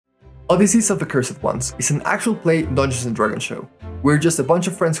Odysseys of the Cursed Ones is an actual play Dungeons & Dragons show. We're just a bunch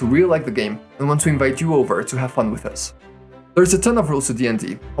of friends who really like the game and want to invite you over to have fun with us. There's a ton of rules to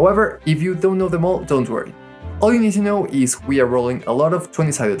D&D, however, if you don't know them all, don't worry. All you need to know is we are rolling a lot of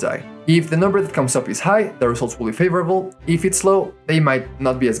 20-sided die. If the number that comes up is high, the results will be favorable. If it's low, they might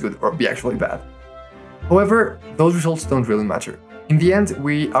not be as good or be actually bad. However, those results don't really matter. In the end,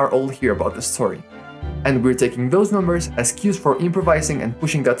 we are all here about the story. And we're taking those numbers as cues for improvising and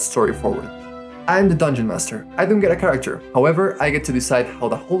pushing that story forward. I'm the Dungeon Master. I don't get a character, however, I get to decide how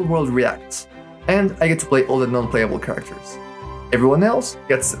the whole world reacts. And I get to play all the non-playable characters. Everyone else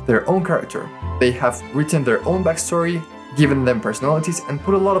gets their own character. They have written their own backstory, given them personalities, and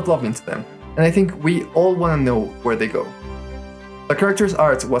put a lot of love into them. And I think we all want to know where they go. The character's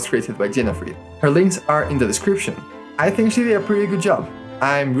art was created by Jenna Fried. Her links are in the description. I think she did a pretty good job.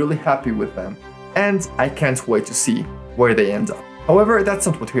 I'm really happy with them. And I can't wait to see where they end up. However, that's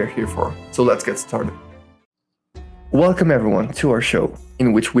not what we are here for, so let's get started. Welcome everyone to our show,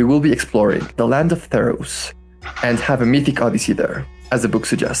 in which we will be exploring the land of Theros, and have a mythic odyssey there, as the book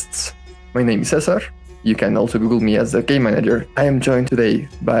suggests. My name is Cesar. You can also Google me as the game manager. I am joined today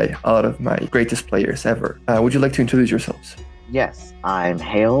by a lot of my greatest players ever. Would you like to introduce yourselves? Yes, I'm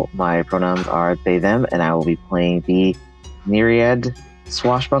Hale. My pronouns are they, them, and I will be playing the Nereid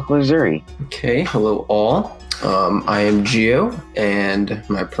Swashbuckler Zuri. Okay, hello all. I am Gio, and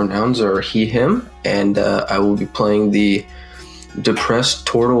my pronouns are he, him, and I will be playing the depressed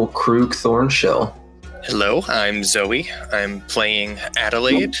Tortle Krug Thornshell. Hello, I'm Zoe. I'm playing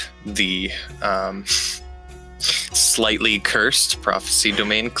Adelaide, the slightly cursed Prophecy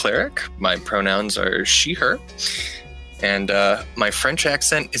Domain cleric. My pronouns are she, her. And my French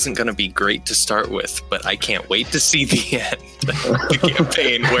accent isn't going to be great to start with, but I can't wait to see the end of the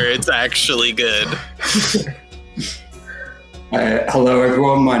campaign where it's actually good. Hello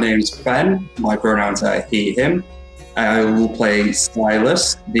everyone, my name's Ben. My pronouns are he, him. I will play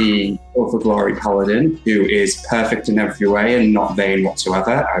Silas, the Overglory Paladin, who is perfect in every way and not vain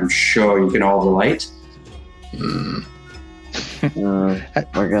whatsoever. I'm sure you can all relate. We're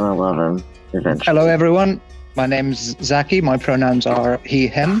gonna love him eventually. Hello everyone, my name's Zaki, my pronouns are he,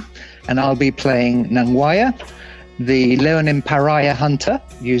 him, and I'll be playing Nangwaya, the Leonin Pariah Hunter,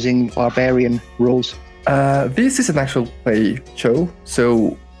 using barbarian rules. This is an actual play show,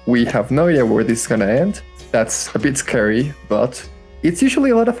 so we have no idea where this is gonna end. That's a bit scary, but it's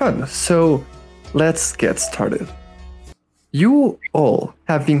usually a lot of fun, so let's get started. You all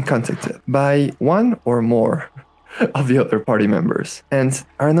have been contacted by one or more of the other party members and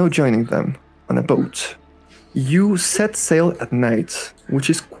are now joining them on a boat. You set sail at night, which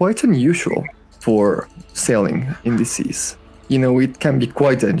is quite unusual for sailing in the seas. You know, it can be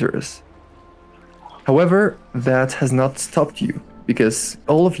quite dangerous. However, that has not stopped you, because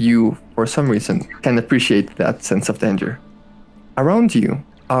all of you, for some reason, can appreciate that sense of danger. Around you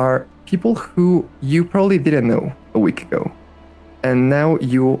are people who you probably didn't know a week ago, and now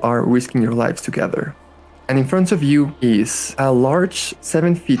you are risking your lives together. And in front of you is a large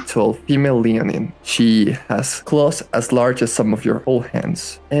 7 feet tall female Leonin. She has claws as large as some of your whole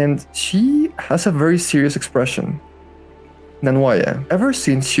hands, and she has a very serious expression. Nanwaya, ever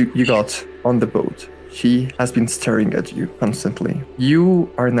since you got on the boat, she has been staring at you constantly. You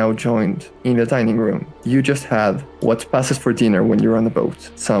are now joined in the dining room. You just had what passes for dinner when you're on the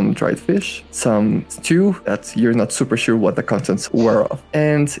boat. Some dried fish, some stew that you're not super sure what the contents were of.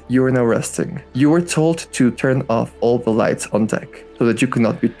 And you're now resting. You were told to turn off all the lights on deck so that you could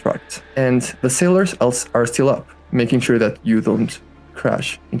not be tracked. And the sailors are still up, making sure that you don't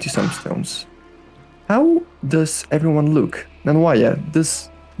crash into some stones. How does everyone look? Nanwaya, does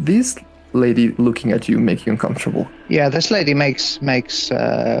this lady looking at you make you uncomfortable? Yeah, this lady makes me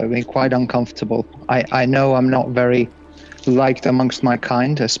quite uncomfortable. I know I'm not very liked amongst my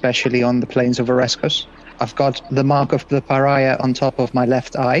kind, especially on the plains of Oreskos. I've got the mark of the pariah on top of my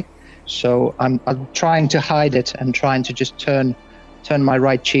left eye, so I'm trying to hide it and trying to just turn my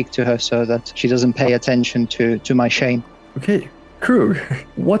right cheek to her so that she doesn't pay attention to my shame. Okay, Krug,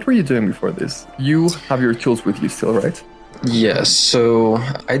 what were you doing before this? You have your tools with you still, right? Yes, so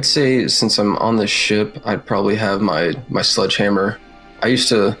I'd say since I'm on the ship, I'd probably have my sledgehammer. I used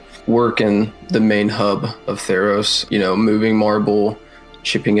to work in the main hub of Theros, moving marble,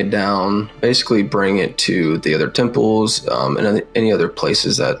 chipping it down, basically bring it to the other temples and any other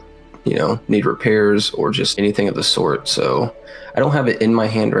places that, need repairs or just anything of the sort. So I don't have it in my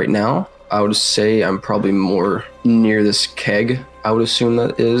hand right now. I would say I'm probably more near this keg, I would assume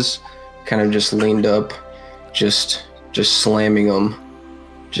that is, kind of just leaned up, just slamming them,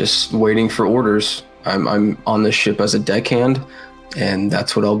 just waiting for orders. I'm on the ship as a deckhand, and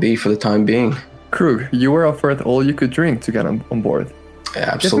that's what I'll be for the time being. Crew, you were offered all you could drink to get on board.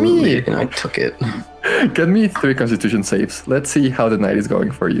 Absolutely, and I took it. Get me 3 Constitution saves. Let's see how the night is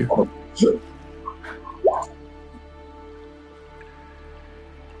going for you.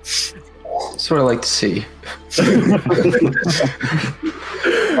 That's what I like to see. Starting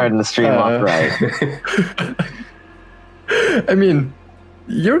the stream off right. I mean,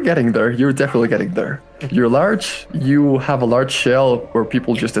 you're getting there. You're definitely getting there. You're large. You have a large shell where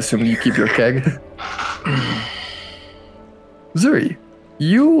people just assume you keep your keg. Zuri,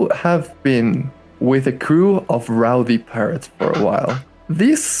 you have been with a crew of rowdy pirates for a while.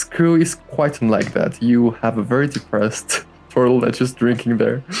 This crew is quite unlike that. You have a very depressed turtle that's just drinking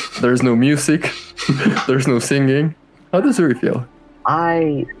there. There's no music. There's no singing. How does Zuri feel?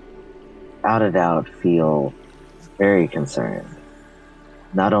 I, without a doubt, feel very concerned.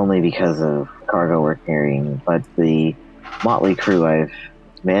 Not only because of cargo we're carrying, but the motley crew I've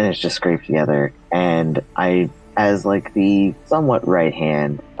managed to scrape together. And I, as like the somewhat right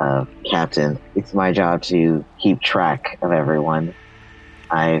hand of captain, it's my job to keep track of everyone.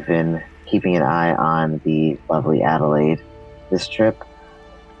 I've been keeping an eye on the lovely Adelaide this trip,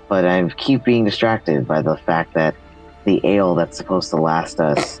 but I keep being distracted by the fact that the ale that's supposed to last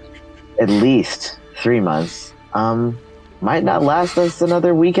us at least 3 months might not last us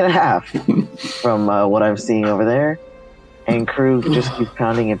another week and a half from what I'm seeing over there. And crew just keeps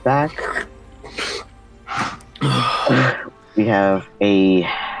pounding it back. We have a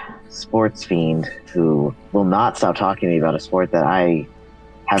sports fiend who will not stop talking to me about a sport that I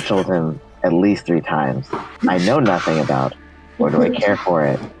have told him at least 3 times I know nothing about, or do I care for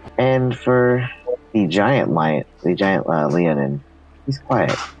it. And for the giant Leonin, he's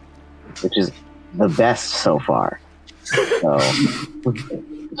quiet, which is the best so far. So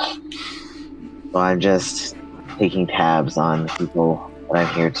I'm just taking tabs on people that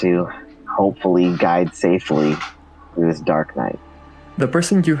I'm here to hopefully guide safely through this dark night. The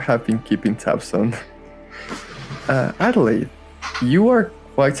person you have been keeping tabs on, Adelaide, you are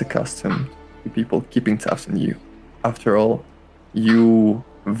quite accustomed to people keeping tabs on you. After all, you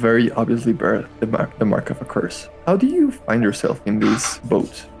very obviously bear the mark of a curse. How do you find yourself in this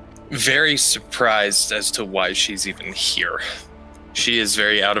boat? Very surprised as to why she's even here. She is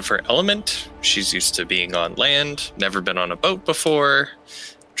very out of her element. She's used to being on land, never been on a boat before,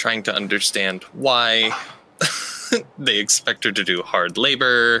 trying to understand why they expect her to do hard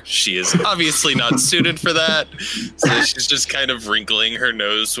labor. She is obviously not suited for that. So she's just kind of wrinkling her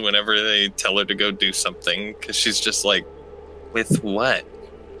nose whenever they tell her to go do something, because she's just like, with what?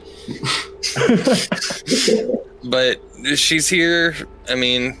 But she's here. I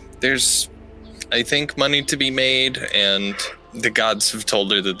mean, there's, I think, money to be made, and the gods have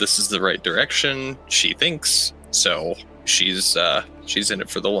told her that this is the right direction, she thinks. So she's in it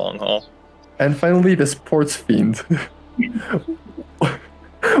for the long haul. And finally, the sports fiend.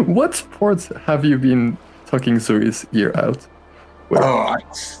 What sports have you been talking Zuri's ear out?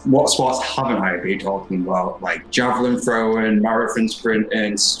 What sports haven't I been talking about? Like javelin throwing, marathon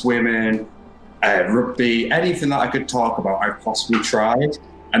sprinting, swimming, rugby, anything that I could talk about, I've possibly tried.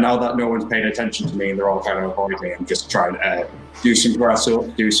 And now that no one's paying attention to me and they're all kind of avoiding me, I'm just trying to do some press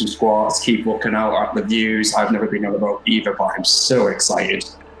up, do some squats, keep looking out at the views. I've never been on a boat either, but I'm so excited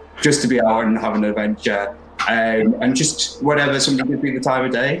just to be out and have an adventure. And just whatever somebody gives me the time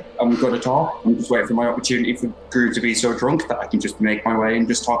of day, I'm going to talk. I'm just waiting for my opportunity for crew to be so drunk that I can just make my way and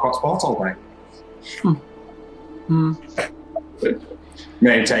just talk about sports all day.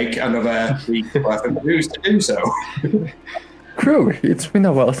 May take another week worth of booze to do so. Crew, it's been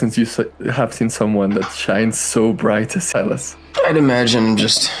a while since you have seen someone that shines so bright as Silas. I'd imagine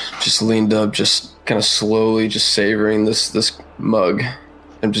just leaned up, just kind of slowly just savoring this mug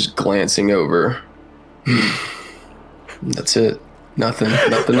and just glancing over. That's it. Nothing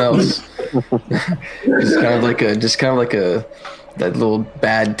else. Just kind of like that little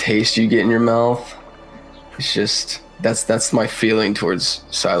bad taste you get in your mouth. It's just that's my feeling towards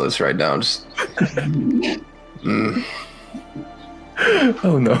Silas right now. Just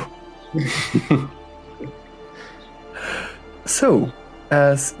Oh no. So,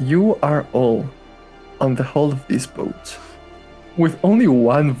 as you are all on the hull of this boat, with only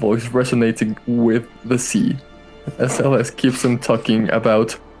one voice resonating with the sea, as Silas keeps on talking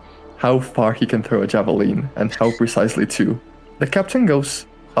about how far he can throw a javelin and how precisely too, the captain goes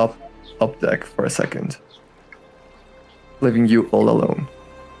up deck for a second, leaving you all alone.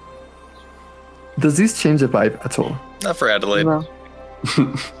 Does this change the vibe at all? Not for Adelaide. No.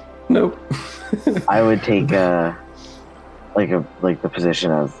 nope. I would take the position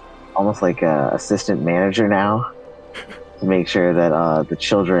of almost like a assistant manager now. to make sure that the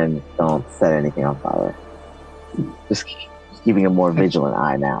children don't set anything on fire. Just keeping a more vigilant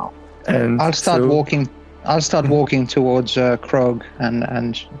eye now. And I'll start walking. I'll start walking towards Krog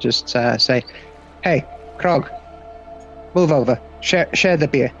and just say, "Hey, Krog, move over. Share the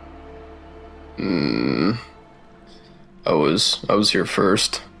beer." I was here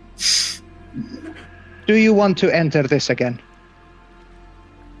first. Do you want to enter this again?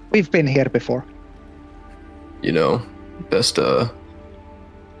 We've been here before. You know, best 2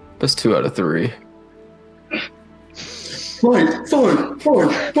 out of 3. Fine.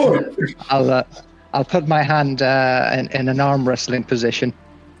 I'll put my hand in an arm wrestling position.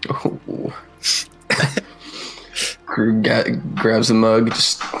 Oh. Krug grabs the mug,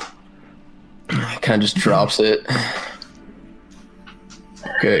 just kind of just drops it.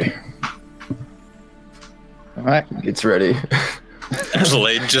 Okay. All right. Gets ready.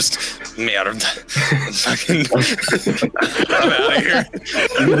 Adelaide just me out of the fucking. I'm out of here.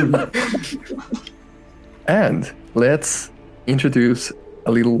 And let's introduce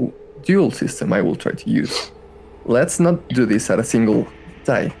a little dual system I will try to use. Let's not do this at a single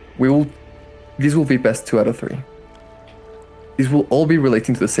die. This will be best 2 out of 3. These will all be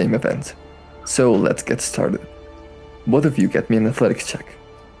relating to the same event. So let's get started. Both of you get me an athletics check.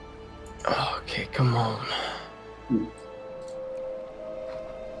 Okay, come on.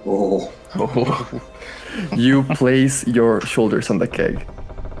 Oh. You place your shoulders on the keg,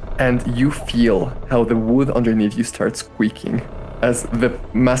 and you feel how the wood underneath you starts squeaking as the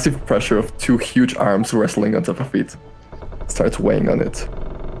massive pressure of 2 huge arms wrestling on top of it starts weighing on it.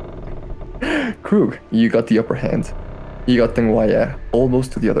 Krug, you got the upper hand. You got Nangwaya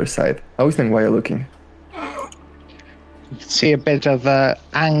almost to the other side. How is Nangwaya looking? You can see a bit of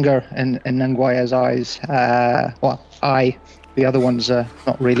anger in Nangwaya's eyes. Eye. The other one's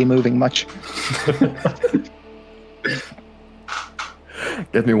not really moving much.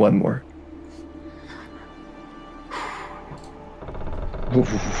 Get me one more.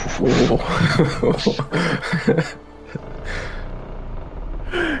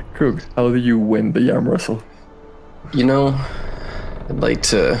 Krug, how do you win the arm wrestle? You know, I'd like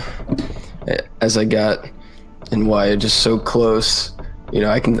to, as I got Nangwaya just so close, you know,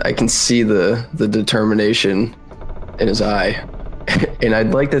 I can see the determination in his eye. And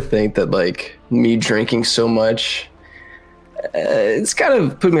I'd like to think that, like, me drinking so much, it's kind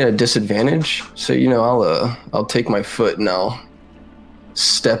of put me at a disadvantage. So, you know, I'll take my foot and I'll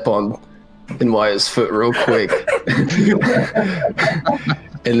step on Nangwaya's foot real quick.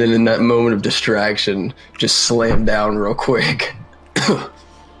 And then in that moment of distraction, just slam down real quick.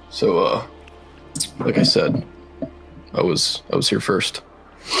 So, like I said, I was here first.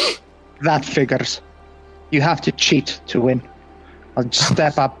 That figures. You have to cheat to win. I'll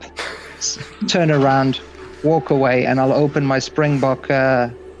step up, turn around, walk away, and I'll open my Springbok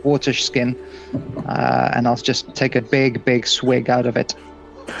water skin, and I'll just take a big swig out of it.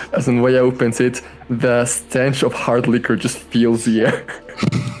 As Nangwaya opens it, the stench of hard liquor just fills the air.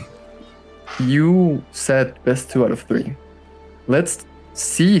 You said best 2 out of 3. Let's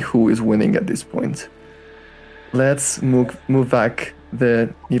see who is winning at this point. Let's move back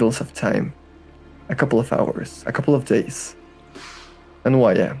the needles of time. A couple of hours, a couple of days.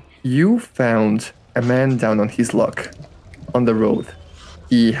 Nangwaya, you found a man down on his luck on the road.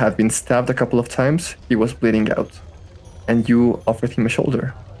 He had been stabbed a couple of times, he was bleeding out, and you offered him a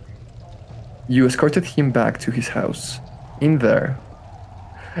shoulder. You escorted him back to his house. In there,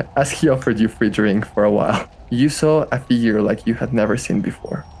 as he offered you free drink for a while, you saw a figure like you had never seen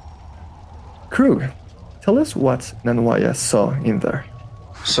before. Krug, tell us what Nangwaya saw in there.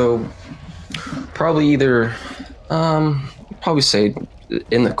 So, probably either, probably say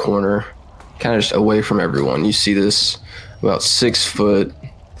in the corner, kind of just away from everyone. You see this about 6 foot,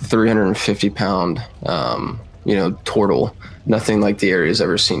 350 pound, turtle. Nothing like the area's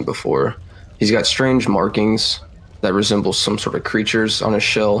ever seen before. He's got strange markings that resemble some sort of creatures on his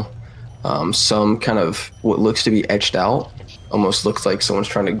shell. Some kind of what looks to be etched out. Almost looks like someone's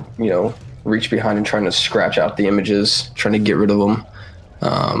trying to, reach behind and trying to scratch out the images, trying to get rid of them.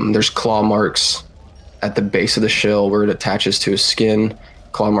 There's claw marks at the base of the shell where it attaches to his skin.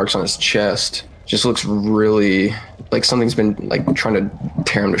 Claw marks on his chest. Just looks really like something's been trying to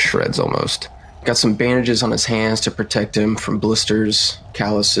tear him to shreds almost. Got some bandages on his hands to protect him from blisters,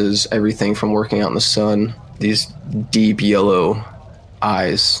 calluses, everything from working out in the sun. These deep yellow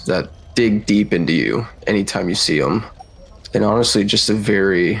eyes that dig deep into you anytime you see them. And honestly, just a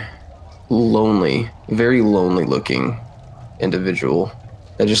very lonely looking individual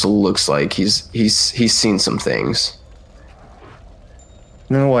that just looks like he's seen some things.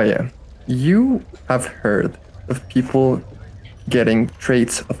 Nangwaya, you have heard of people getting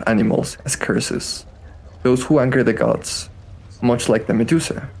traits of animals as curses. Those who anger the gods, much like the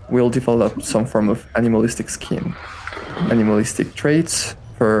Medusa, will develop some form of animalistic skin, animalistic traits,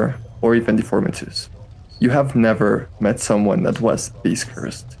 fur, or even deformities. You have never met someone that was beast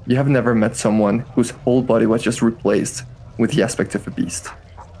cursed. You have never met someone whose whole body was just replaced with the aspect of a beast.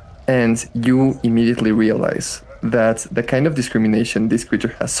 And you immediately realize that the kind of discrimination this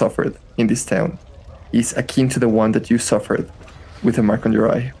creature has suffered in this town is akin to the one that you suffered with a mark on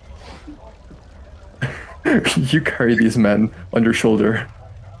your eye. You carry this man on your shoulder,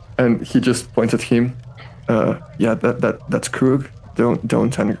 and he just points at him. Yeah, that's Krug.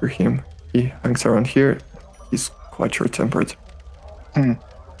 Don't anger him. He hangs around here. He's quite short-tempered.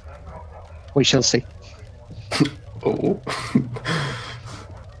 We shall see. Oh.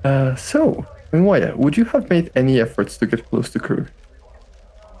 So, Nwaya, would you have made any efforts to get close to Krug?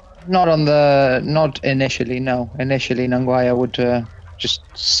 Not initially, no. Initially, Nangwaya would just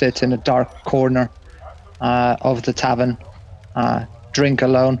sit in a dark corner of the tavern, drink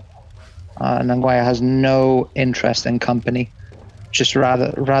alone. Nangwaya has no interest in company, just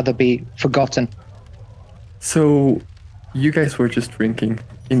rather be forgotten. So, you guys were just drinking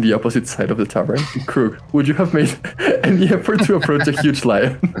in the opposite side of the tavern. Krug, would you have made any effort to approach a huge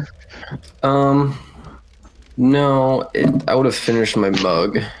lion? No, I would have finished my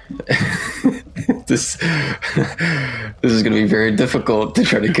mug. This is going to be very difficult to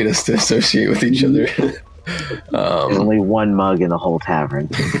try to get us to associate with each other. There's only one mug in the whole tavern.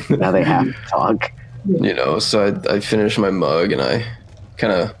 Now they have to talk. You know, so I finished my mug and I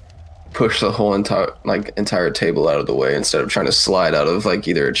kind of pushed the whole entire table out of the way instead of trying to slide out of like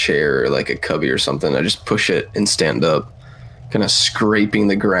either a chair or like a cubby or something. I just push it and stand up, kind of scraping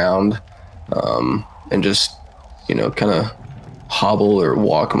the ground, and just, you know, kind of hobble or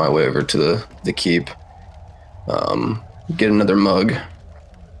walk my way over to the keep, get another mug,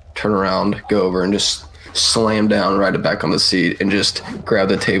 turn around, go over and just slam down right back on the seat and just grab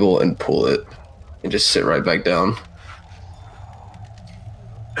the table and pull it and just sit right back down.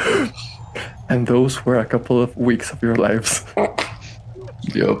 And those were a couple of weeks of your lives.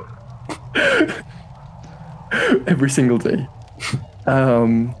 Yep. Every single day.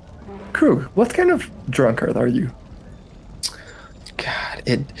 Krug, what kind of drunkard are you?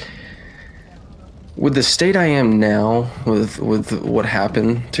 God, with the state I am now, with what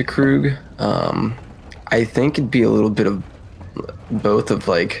happened to Krug, I think it'd be a little bit of both of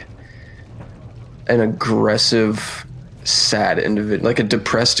like an aggressive, sad individual, like a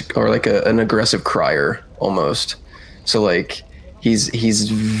depressed or like an aggressive crier almost. So like he's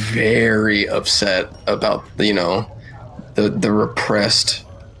very upset about the repressed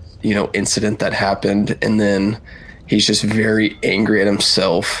incident that happened, and then he's just very angry at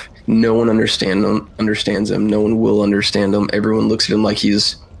himself. No one understands him. No one will understand him. Everyone looks at him like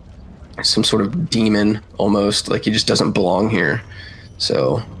he's some sort of demon almost, like he just doesn't belong here.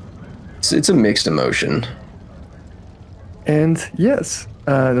 So it's a mixed emotion. And yes,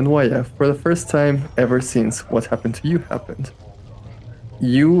 Nwaya, for the first time ever since what happened to you happened,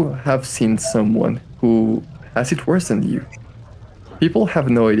 you have seen someone who has it worse than you. People have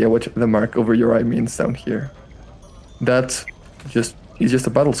no idea what the mark over your eye means down here. That is just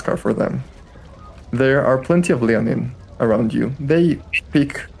a battle scar for them. There are plenty of Leonin around you. They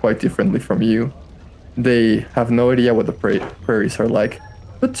speak quite differently from you. They have no idea what the prairies are like,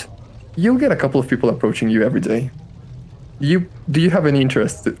 but you'll get a couple of people approaching you every day. Do you have any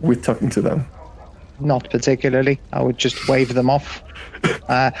interest with talking to them? Not particularly. I would just wave them off.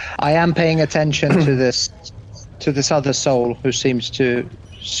 I am paying attention to this other soul who seems to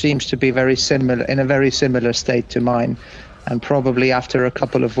be very similar, in a very similar state to mine, and probably after a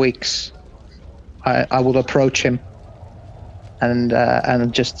couple of weeks, I will approach him and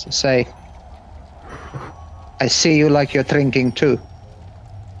just say, "I see you like you're drinking too.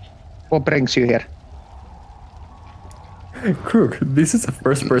 What brings you here?" Krug, this is the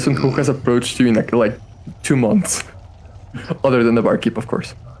first person who has approached you in like 2 months, other than the barkeep, of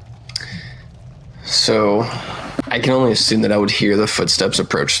course. So I can only assume that I would hear the footsteps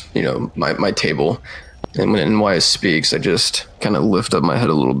approach, my table. And when Nwaya speaks, I just kind of lift up my head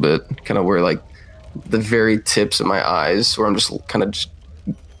a little bit, kind of where like the very tips of my eyes, where I'm just kind of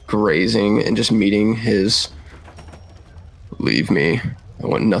grazing and just meeting his. Leave me. I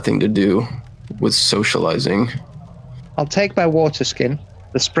want nothing to do with socializing. I'll take my water skin,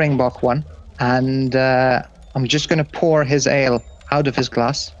 the Springbok one, and I'm just going to pour his ale out of his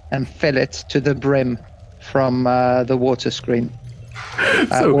glass and fill it to the brim from the water skin.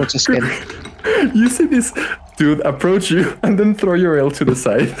 You see this dude approach you and then throw your ale to the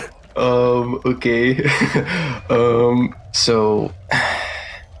side. Okay. So,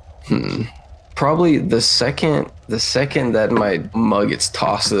 probably the second that my mug gets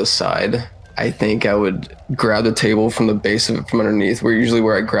tossed to the side, I think I would grab the table from the base of it from underneath,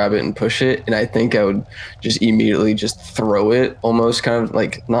 where I grab it and push it, and I think I would just immediately just throw it, almost kind of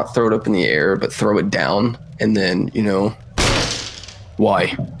like not throw it up in the air, but throw it down, and then why?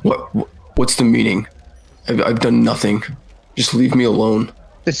 What's the meaning? I've done nothing. Just leave me alone.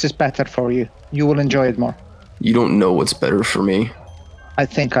 This is better for you. You will enjoy it more. You don't know what's better for me. I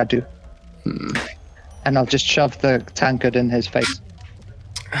think I do. And I'll just shove the tankard in his face.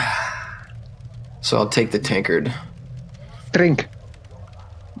 So I'll take the tankard. Drink.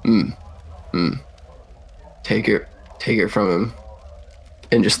 Take it from him,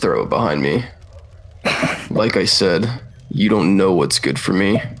 and just throw it behind me. Like I said, you don't know what's good for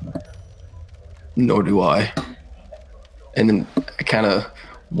me. Nor do I. And then I kind of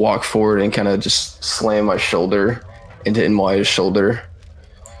walk forward and kind of just slam my shoulder into Inwaya's shoulder.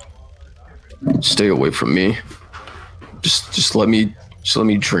 Stay away from me. Just let me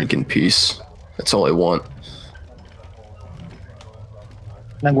drink in peace. That's all I want.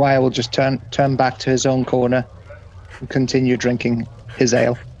 Nangwaya will just turn back to his own corner and continue drinking his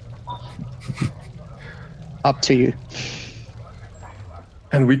ale. Up to you.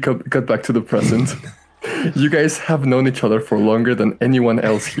 And we got back to the present. You guys have known each other for longer than anyone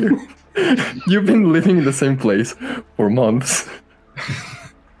else here. You've been living in the same place for months.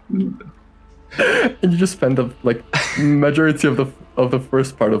 And you just spend the majority of the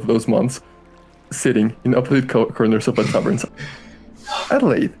first part of those months sitting in opposite corners of a tavern.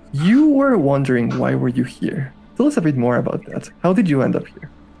 Adelaide, you were wondering why were you here? Tell us a bit more about that. How did you end up here?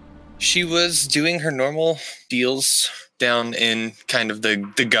 She was doing her normal deals down in kind of the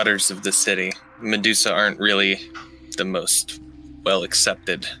gutters of the city. Medusa aren't really the most well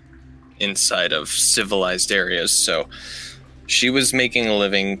accepted inside of civilized areas, so she was making a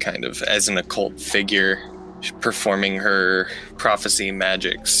living kind of as an occult figure, performing her prophecy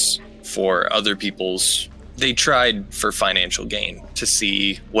magics for other people's. They tried for financial gain to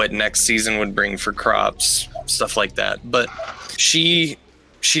see what next season would bring for crops, stuff like that. But she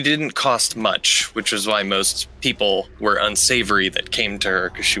didn't cost much, which was why most people were unsavory that came to her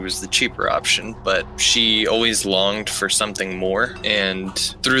because she was the cheaper option. But she always longed for something more. And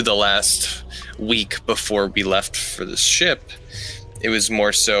through the last week before we left for the ship, it was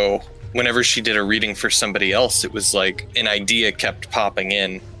more so whenever she did a reading for somebody else, it was like an idea kept popping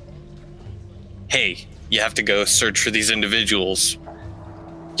in. Hey, you have to go search for these individuals.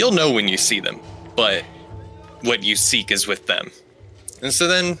 You'll know when you see them, but what you seek is with them. And so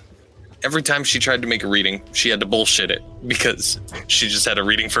then every time she tried to make a reading, she had to bullshit it because she just had a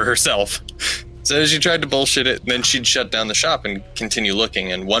reading for herself. So she tried to bullshit it, and then she'd shut down the shop and continue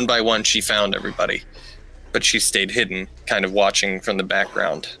looking. And one by one, she found everybody. But she stayed hidden, kind of watching from the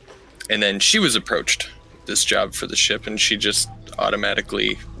background. And then she was approached with this job for the ship, and she just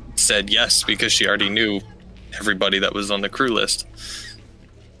automatically said yes because she already knew everybody that was on the crew list.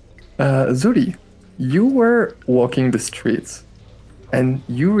 Zuri, you were walking the streets. And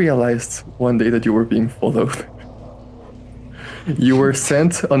you realized one day that you were being followed. You were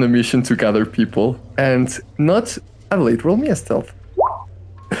sent on a mission to gather people, and not Adelaide, roll me a stealth.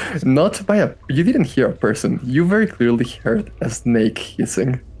 Not by you didn't hear a person. You very clearly heard a snake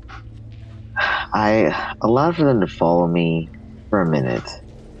hissing. I allowed for them to follow me for a minute,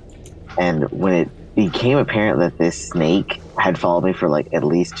 and when it became apparent that this snake had followed me for at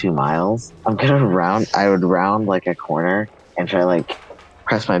least 2 miles, I would round a corner and try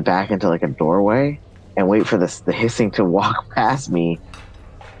press my back into a doorway and wait for the hissing to walk past me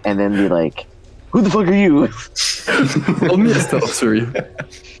and then be like, who the fuck are you? Roll me a stealth, sorry.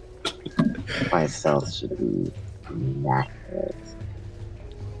 My stealth should be immaculate.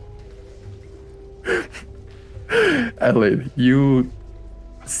 Adelaide, you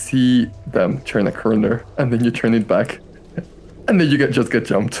see them turn a corner and then you turn it back and then you just get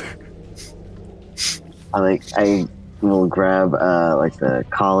jumped. I will grab the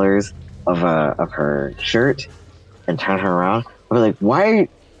collars of her shirt and turn her around. I'll be like, why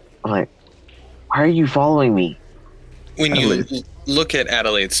are you following me? When you look at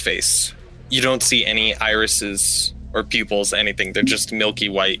Adelaide's face, you don't see any irises or pupils, anything. They're just milky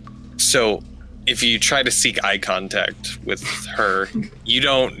white. So if you try to seek eye contact with her, you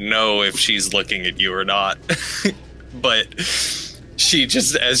don't know if she's looking at you or not. But she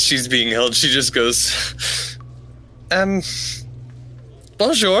just, as she's being held, she just goes,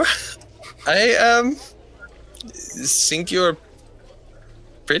 bonjour. I think you're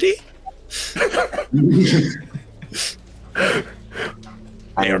pretty.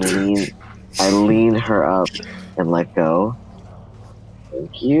 I lean her up and let go.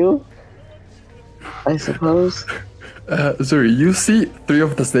 Thank you, I suppose. Zuri, you see 3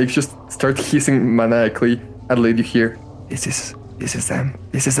 of the snakes just start hissing maniacally. Adelaide, you hear, this is them.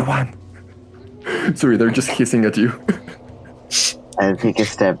 This is the one. Zuri, they're just hissing at you. I take a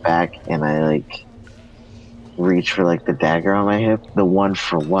step back and I like reach for like the dagger on my hip. The one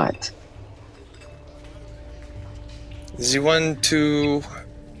for what? The one to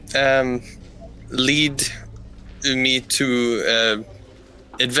lead me to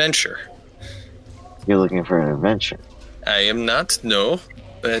adventure. You're looking for an adventure. I am not, no,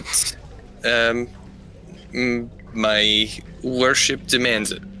 but my worship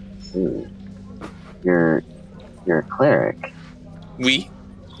demands it. Ooh. You're a cleric. We?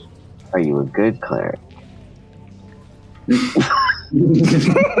 Are you a good cleric?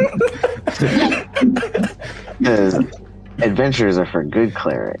 Because adventures are for good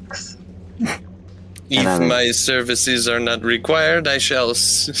clerics. If my services are not required, I shall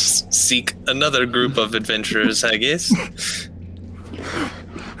seek another group of adventurers, I guess.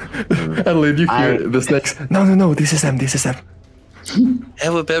 Adelaide, you hear the snakes. No, this is them.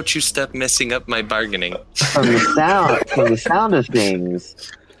 How about you stop messing up my bargaining? From the sound of things,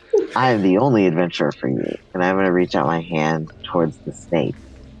 I am the only adventurer for you, and I'm gonna reach out my hand towards the snake.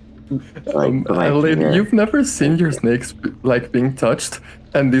 Adelaide, you've never seen your snakes like being touched,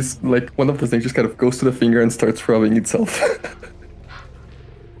 and this one of the snakes just kind of goes to the finger and starts rubbing itself.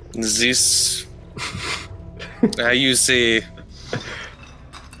 This, how you say,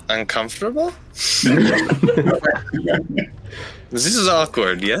 uncomfortable? This is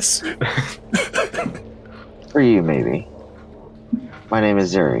awkward, yes? For you, maybe. My name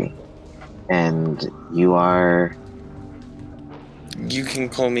is Zuri, and you are... You can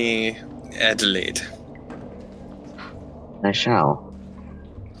call me Adelaide. I shall.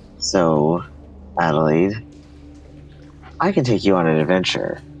 So, Adelaide, I can take you on an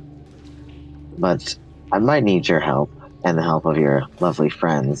adventure, but I might need your help, and the help of your lovely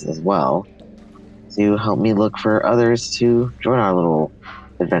friends as well, to help me look for others to join our little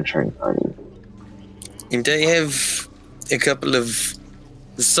adventuring party. And I have a couple of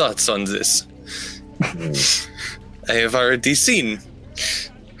thoughts on this. I have already seen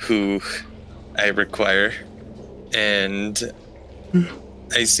who I require, and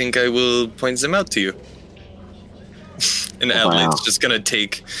I think I will point them out to you. And Adelaide's just gonna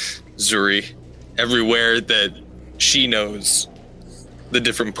take Zuri everywhere that she knows the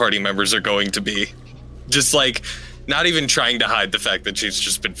different party members are going to be. Just not even trying to hide the fact that she's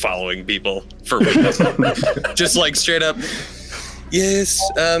just been following people for weeks. Just straight up, yes,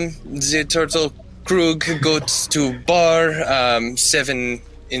 the Turtle Krug goes to bar 7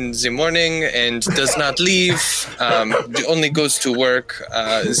 in the morning and does not leave, only goes to work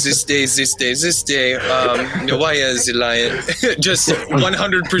this day. Why is the lion? Just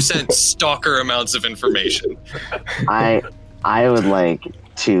 100% stalker amounts of information. I would like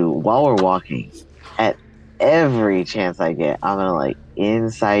to, while we're walking, at every chance I get, I'm gonna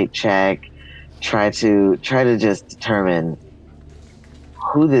insight check, try to just determine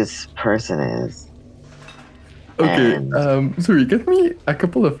who this person is. Okay, Zuri, give me a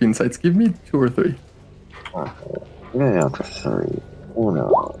couple of insights. Give me 2 or 3. Okay. Yeah, 3. 1,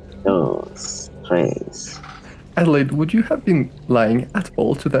 2, 3. Adelaide, would you have been lying at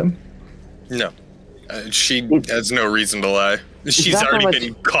all to them? No. She has no reason to lie. She's already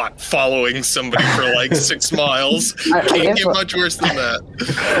been caught following somebody for 6 miles. Can't get much worse than that.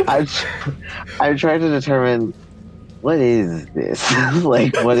 I'm trying to determine, what is this?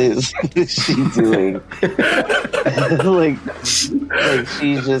 What is she doing?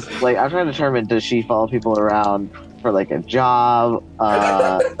 She's just I'm trying to determine, does she follow people around for a job?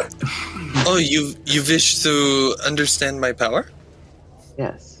 Oh, you wish to understand my power?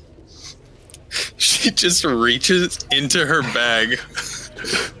 Yes. She just reaches into her bag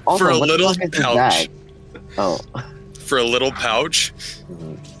Also, for a little pouch. Oh. For a little pouch.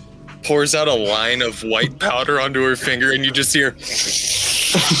 Mm-hmm. Pours out a line of white powder onto her finger, and you just hear.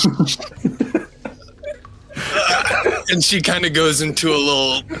 And she kind of goes into a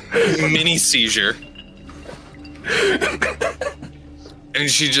little mini seizure. And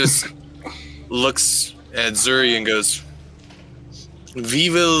she just looks at Zuri and goes, "We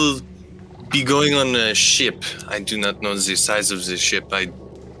will be going on a ship. I do not know the size of the ship. I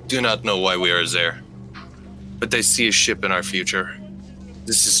do not know why we are there. But I see a ship in our future.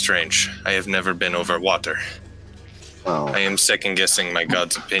 This is strange. I have never been over water. Oh. I am second guessing my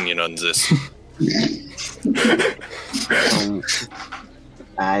god's opinion on this."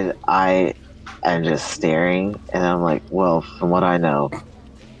 I am just staring, and I'm like, well, from what I know,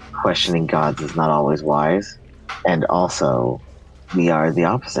 questioning gods is not always wise, and also, we are the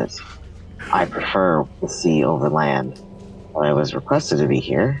opposite. I prefer the sea over land, but I was requested to be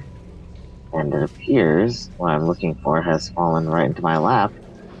here, and it appears what I'm looking for has fallen right into my lap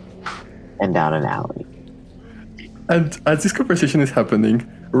and down an alley. And as this conversation is happening,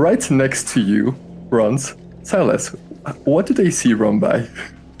 right next to you runs Silas. What do they see run by?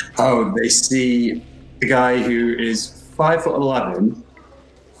 Oh, they see the guy who is 5'11",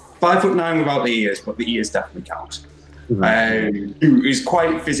 5'9" without the ears, but the ears definitely count. Who is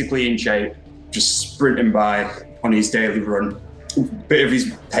quite physically in shape, just sprinting by on his daily run. Bit of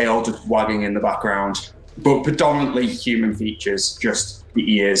his tail just wagging in the background, but predominantly human features, just the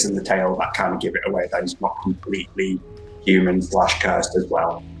ears and the tail that kind of give it away that he's not completely human / cursed as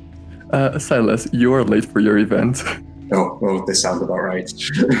well. Silas, you are late for your event. Oh, this sounds about right.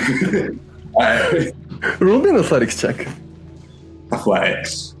 Roll me an athletics check.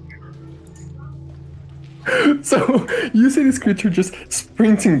 Athletics. So you see this creature just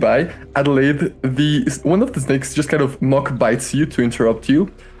sprinting by. Adelaide, one of the snakes just kind of mock bites you to interrupt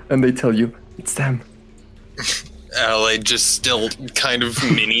you, and they tell you, it's them. Adelaide just still kind of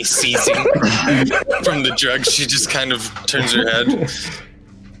mini seizing from the drugs. She just kind of turns her head.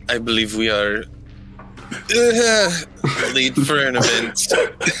 I believe we are late for an event.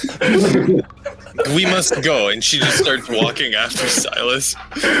 We must go. And she just starts walking after Silas.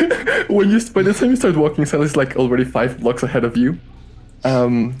 By the time you start walking, Silas is like already 5 blocks ahead of you.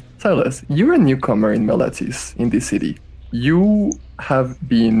 Silas, you're a newcomer in Meletis, in this city. You have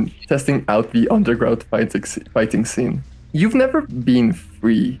been testing out the underground fighting scene. You've never been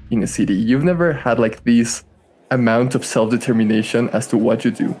free in a city. You've never had like this amount of self-determination as to what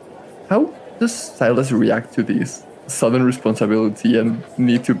you do. How does Silas react to this sudden responsibility and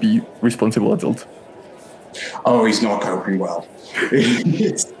need to be responsible adult? Oh, he's not coping well.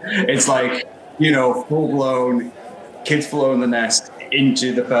 It's like, full-blown kids flown the nest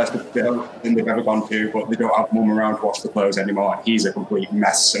into the first building they've ever gone to, but they don't have mum around to wash the clothes anymore. He's a complete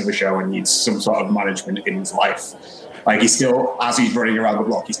mess of a show and needs some sort of management in his life. Like, he's still, as he's running around the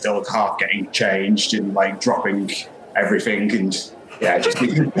block, he's still half getting changed and like dropping everything, and yeah, just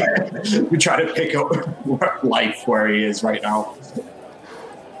we're trying to pick up life where he is right now.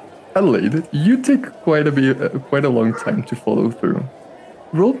 Adelaide, you take quite a long time to follow through.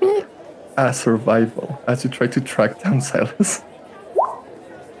 Roll me a survival as you try to track down Silas.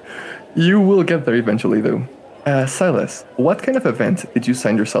 You will get there eventually, though. Silas, what kind of event did you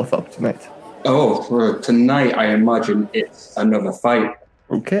sign yourself up tonight? Oh, for tonight, I imagine it's another fight.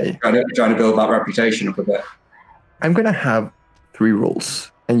 Okay. Trying to build that reputation up a bit. I'm gonna have 3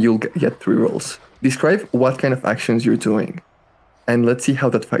 rolls, and you'll get 3 rolls. Describe what kind of actions you're doing, and let's see how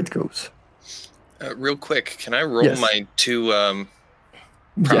that fight goes. Real quick, can I roll my 2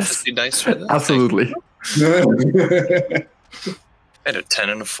 prophecy dice for this? Absolutely. I had a 10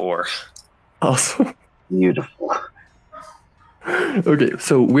 and a 4. Awesome. Beautiful. Okay,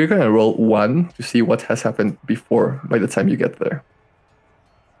 so we're gonna roll 1 to see what has happened before by the time you get there.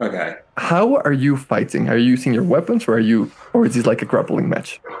 Okay. How are you fighting? Are you using your weapons, or is this like a grappling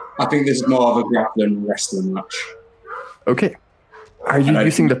match? I think this is more of a grappling wrestling match. Okay. Are you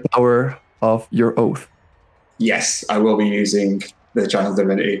using the power of your oath? Yes, I will be using the Channel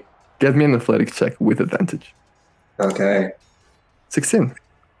Divinity. Get me an athletics check with advantage. Okay. 16.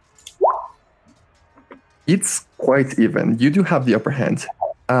 It's quite even. You do have the upper hand.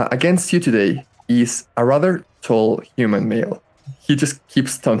 Against you today is a rather tall human male. He just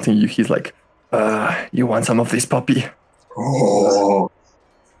keeps taunting you. He's like, you want some of this, puppy? Oh,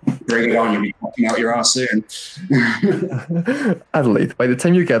 bring it on. You'll be popping out your ass soon. Adelaide, by the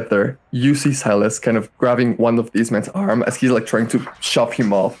time you get there, you see Silas kind of grabbing one of these men's arm as he's like trying to shove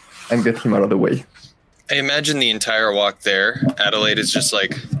him off and get him out of the way. I imagine the entire walk there, Adelaide is just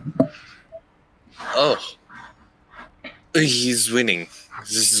like, oh, he's winning.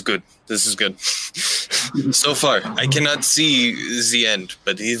 This is good. So far, I cannot see the end,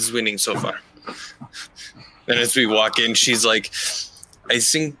 but he's winning so far. Then as we walk in, she's like, I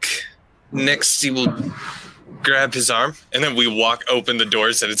think next he will grab his arm. And then we open the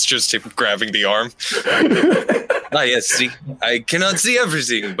doors, and it's just him grabbing the arm. Yes, see, I cannot see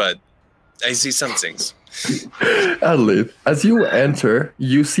everything, but I see some things. Adelaide, as you enter,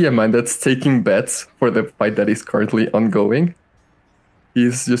 you see a man that's taking bets for the fight that is currently ongoing.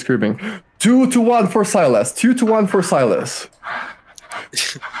 He's just screaming, 2-1 for Silas, 2-1 for Silas.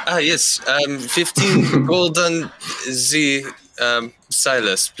 Yes, 15 gold on the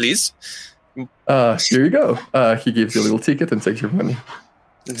Silas, please. Here you go. He gives you a little ticket and takes your money.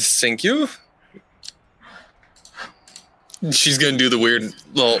 Thank you. She's gonna do the weird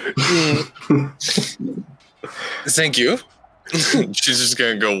little. Thank you. She's just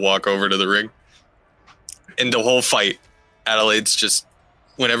gonna go walk over to the ring, and the whole fight, Adelaide's just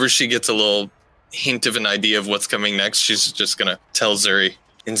whenever she gets a little hint of an idea of what's coming next, she's just gonna tell Zuri.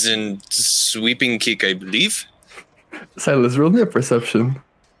 It's in sweeping kick, I believe. Silas, roll me a perception.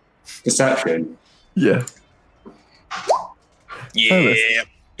 Perception. Yeah. Yeah.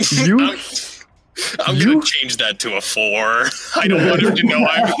 You I'm gonna change that to a 4. I don't want him to know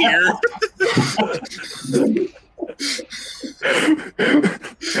I'm here.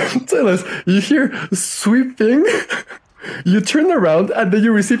 Silas, you hear sweeping, you turn around, and then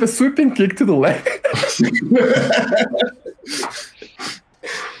you receive a sweeping kick to the leg.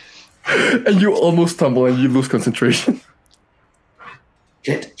 And you almost tumble and you lose concentration.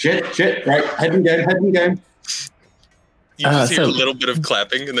 Shit. Right, head and game. You just hear a little bit of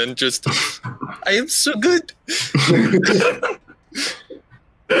clapping and then just, I am so good.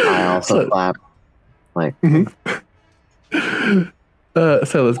 I also clap. Like,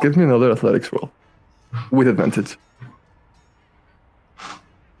 Silas, give me another athletics roll with advantage.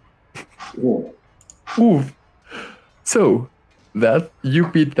 Ooh. So that you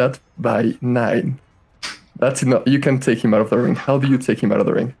beat that by 9. That's enough. You can take him out of the ring. How do you take him out of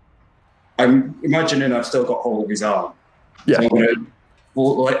the ring? I'm imagining I've still got hold of his arm. Yeah. So I'm going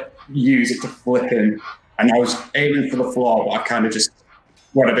to use it to flip him. And I was aiming for the floor, but I kind of just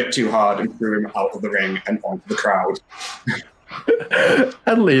went a bit too hard and threw him out of the ring and onto the crowd.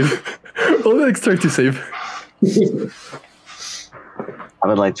 Adelaide, roll the dexterity save. I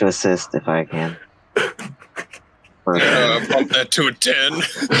would like to assist if I can. Bump that to a 10.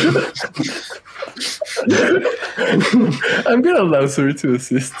 I'm gonna allow Suri to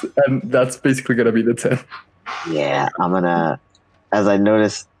assist, and that's basically gonna be the 10. Yeah, I'm gonna. As I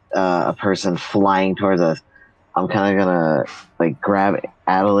notice a person flying towards us, I'm kind of gonna like grab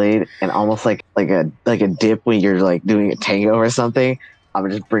Adelaide and almost like a dip when you're like doing a tango or something. I'm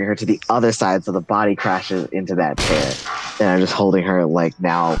gonna just bring her to the other side so the body crashes into that chair, and I'm just holding her like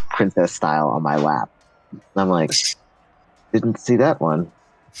now princess style on my lap. And I'm like, didn't see that one.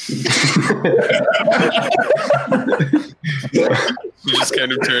 He just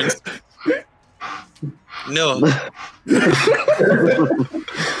kind of turns. No.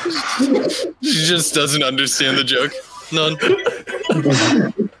 She just doesn't understand the joke. None.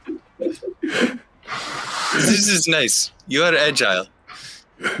 This is nice. You are agile.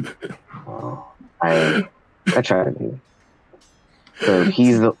 I try to be.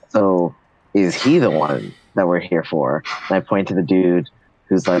 So is he the one that we're here for? And I point to the dude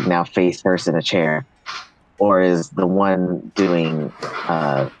who's like now face first in a chair, or is the one doing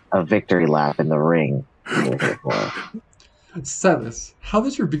a victory lap in the ring we're here for? Silas, how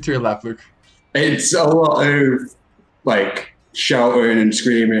does your victory lap look? It's a lot of like shouting and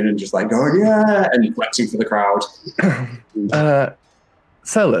screaming and just like going, yeah, and flexing for the crowd.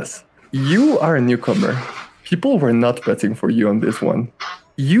 Silas, you are a newcomer. People were not betting for you on this one.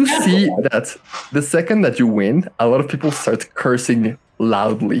 You see that the second that you win, a lot of people start cursing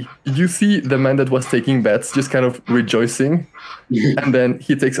loudly. You see the man that was taking bets just kind of rejoicing, and then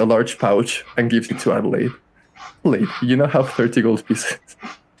he takes a large pouch and gives it to Adelaide. Adelaide, you now have 30 gold pieces.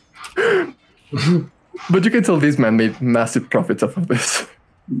 But you can tell this man made massive profits off of this.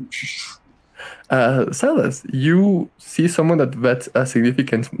 Silas, you see someone that bet a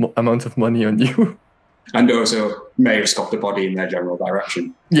significant amount of money on you. And also may have stopped the body in their general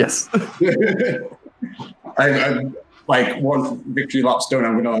direction. Yes. I'm like one victory lap's done,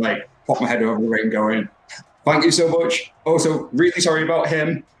 I'm gonna like pop my head over the ring going, thank you so much. Also, really sorry about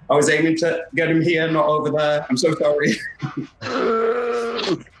him. I was aiming to get him here, not over there. I'm so sorry.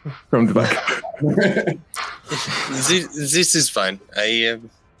 From the back. This is fine.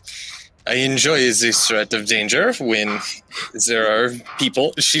 I enjoy this threat of danger when there are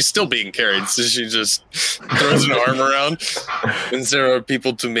people. She's still being carried, so she just throws an arm around. When there are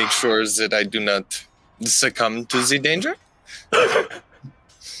people to make sure that I do not succumb to the danger.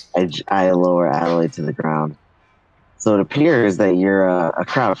 I lower Adelaide to the ground. So it appears that you're a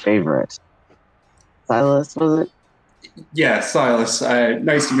crowd favorite. Silas, was it? Yeah, Silas.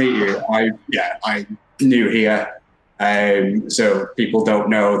 Nice to meet you. I'm new here. So people don't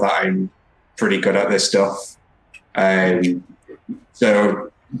know that I'm pretty good at this stuff.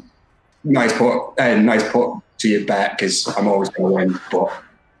 So nice put to your bet, because I'm always going to win. But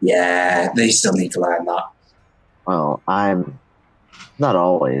yeah, they still need to learn that. Well, I'm not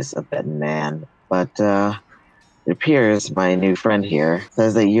always a betting man, but it appears my new friend here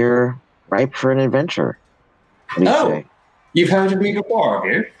says that you're ripe for an adventure. What do you say? You've heard of me before,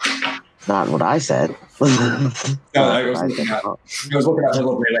 have you? Not what I said. No, I was looking at the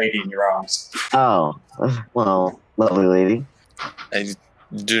lovely lady in your arms. Oh, well, lovely lady. I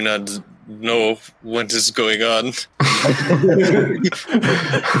do not know what is going on.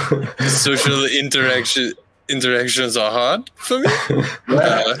 Social interactions are hard for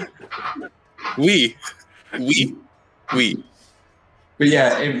me. We. But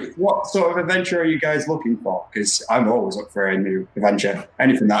yeah, what sort of adventure are you guys looking for? Because I'm always up for a new adventure.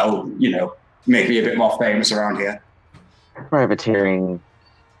 Anything that'll, make me a bit more famous around here. Privateering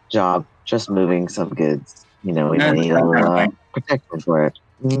job, just moving some goods. We might need a little protection for it.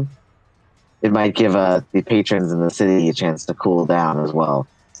 Mm-hmm. It might give the patrons in the city a chance to cool down as well.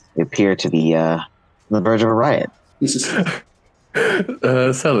 They appear to be on the verge of a riot.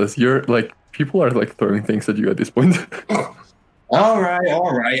 Celis, you're people are throwing things at you at this point. All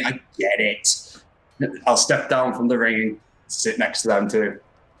right, I get it. I'll step down from the ring, sit next to them too.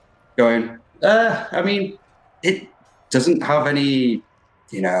 Going, it doesn't have any,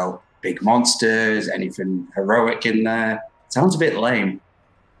 big monsters, anything heroic in there. Sounds a bit lame.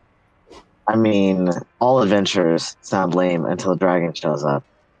 I mean, all adventures sound lame until a dragon shows up.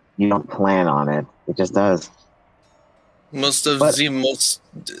 You don't plan on it. It just does. Most of the most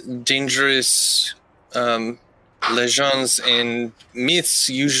dangerous legends and myths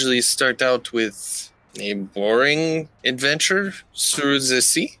usually start out with a boring adventure through the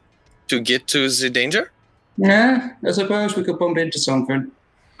sea to get to the danger. Yeah, I suppose we could bump into something.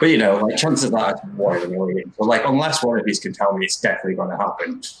 But, chances of that are more than a million. So, unless one of these can tell me it's definitely going to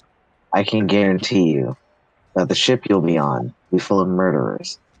happen. I can guarantee you that the ship you'll be on will be full of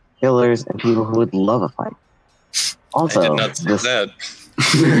murderers, killers, and people who would love a fight. Also, I did not say that.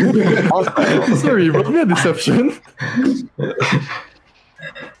 Also, Sorry, roll me a deception.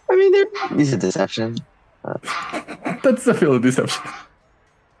 I mean, there is a deception. That's a failed deception.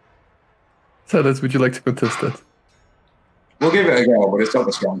 Celis, would you like to contest that? We'll give it a go, but it's not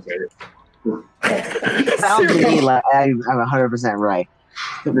the strong favorite. Sounds to me like I'm 100% right.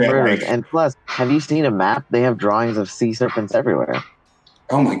 Murderers. And plus, have you seen a map? They have drawings of sea serpents everywhere.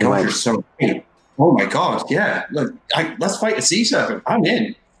 Oh my god, you're so right. Oh my god, yeah. Look, let's fight a sea serpent. I'm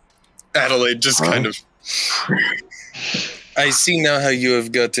in. Adelaide just kind of... I see now how you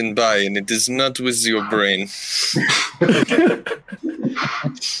have gotten by, and it is not with your brain.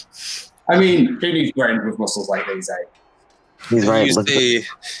 I mean, who needs brain with muscles like these, eh? He's right. You Look, say,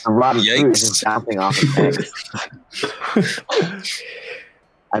 the rotten fruit is yikes. just bouncing off his head.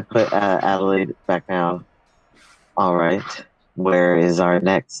 I put Adelaide back down. All right. Where is our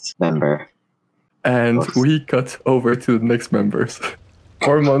next member? And we cut over to the next members.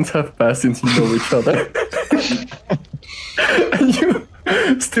 4 months have passed since you know each other. And you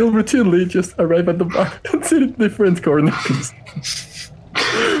still routinely just arrive at the bar and sit in different corners.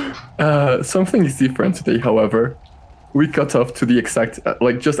 Something is different today, however. We cut off to the exact,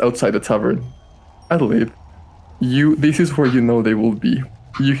 just outside the tavern. Adelaide, this is where you know they will be.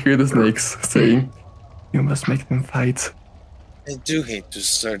 You hear the snakes saying, "You must make them fight." I do hate to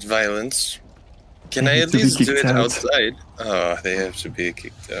start violence. Can They I need at to be least do kicked it out. outside? Oh, they have to be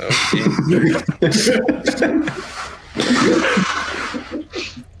kicked out.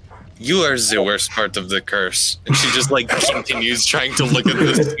 You are the worst part of the curse. And she just continues trying to look at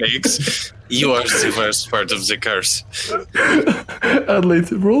the snakes. You are the worst part of the curse.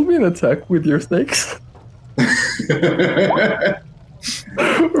 Adelaide, roll me an attack with your snakes.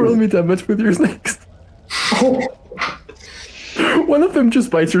 Roll me damage with your snakes. One of them just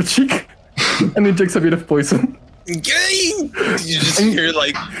bites your cheek and injects a bit of poison. You just hear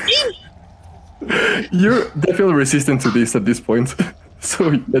You're definitely resistant to this point.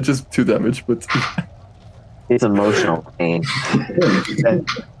 So yeah, just 2 damage, but It's emotional pain.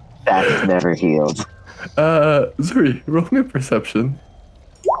 That's never healed. Zuri, roll me a perception.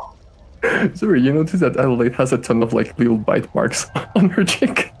 Zuri, you notice that Adelaide has a ton of little bite marks on her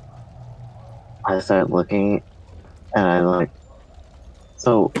cheek. I start looking, and I'm like,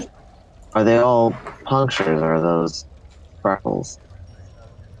 so, are they all punctures or are those freckles?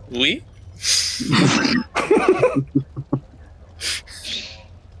 we?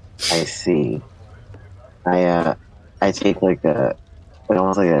 I see. I take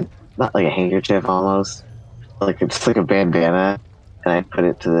almost not like a handkerchief almost, it's like a bandana, and I put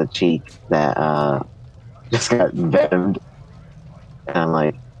it to the cheek that just got venomed, and I'm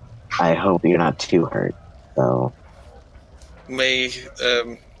like, I hope you're not too hurt. So My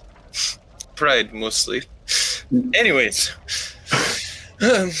pride mostly. Anyways,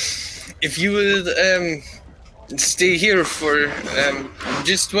 if you would stay here for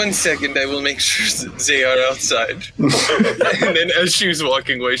just 1 second. I will make sure that they are outside. And then as she was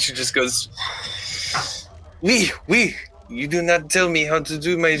walking away, she just goes, "We, you do not tell me how to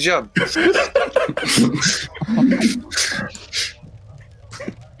do my job."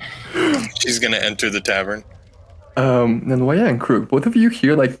 She's gonna enter the tavern. And Waya and Krug, both of you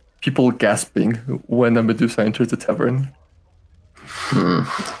hear like people gasping when a Medusa enters the tavern.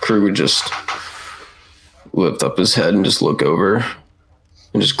 Krug would just lift up his head and just look over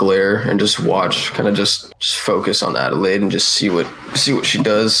and just glare and just watch, kind of just focus on Adelaide and just see what she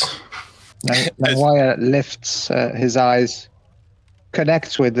does. Waya lifts his eyes,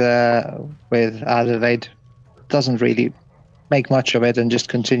 connects with Adelaide, doesn't really make much of it, and just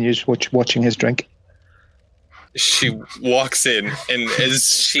continues watching his drink. She walks in, and as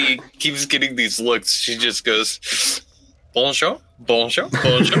she keeps getting these looks, she just goes, "Bonjour, bonjour,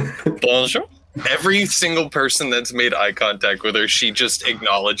 bonjour, bonjour." Every single person that's made eye contact with her, she just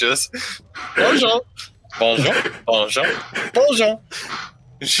acknowledges, "Bonjour, bonjour, bonjour, bonjour."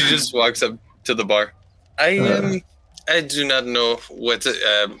 And she just walks up to the bar. I do not know what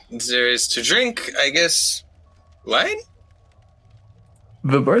there is to drink. I guess wine?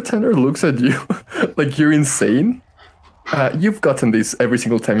 The bartender looks at you like you're insane. You've gotten this every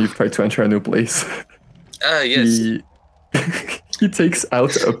single time you've tried to enter a new place. Yes. He takes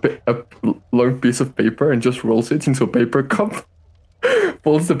out a long piece of paper and just rolls it into a paper cup,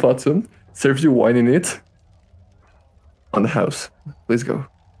 pulls the button, serves you wine in it. On the house. Please go.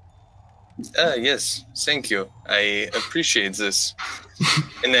 Yes. Thank you. I appreciate this.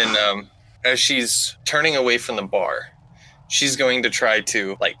 And then as she's turning away from the bar, she's going to try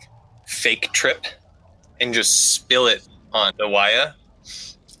to, like, fake trip and just spill it on the Waya.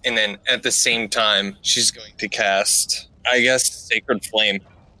 And then at the same time, she's going to cast, I guess, Sacred Flame.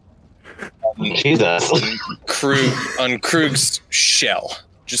 Jesus. On Krug's shell.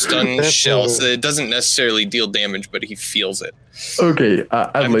 Just on shell. So it doesn't necessarily deal damage, but he feels it. Okay,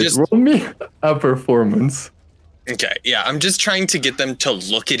 Adelaide, roll me a performance. Okay, yeah, I'm just trying to get them to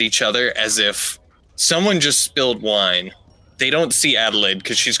look at each other as if someone just spilled wine. They don't see Adelaide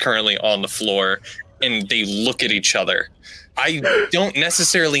because she's currently on the floor, and they look at each other. I don't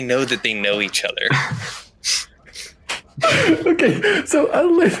necessarily know that they know each other. Okay, so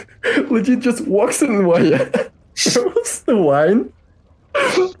Adelaide legit just walks in Waya, throws the wine,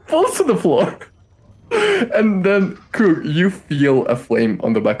 falls to the floor, and then, Krug, you feel a flame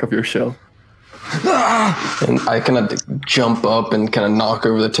on the back of your shell. And I kind of jump up and kind of knock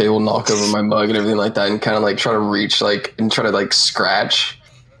over the table, knock over my mug and everything like that, and kind of like try to reach and try to like scratch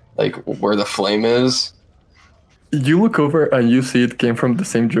like where the flame is. You look over and you see it came from the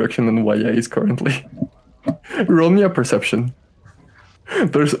same direction than Waya is currently. Roll me a perception.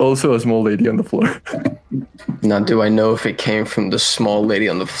 There's also a small lady on the floor. Now, do I know if it came from the small lady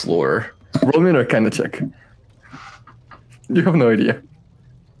on the floor? Roll me an Arcana check. You have no idea.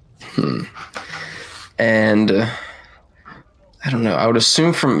 And I don't know. I would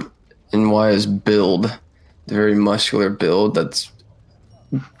assume from Nwaya's build, the very muscular build,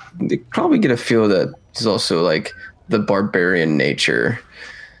 they probably get a feel that he's also like the barbarian nature.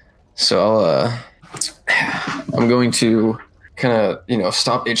 So I'm going to kind of,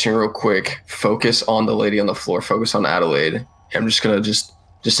 stop itching real quick, focus on the lady on the floor, focus on Adelaide. I'm just going to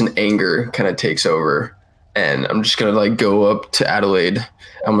just in anger kind of takes over. And I'm just going to like go up to Adelaide.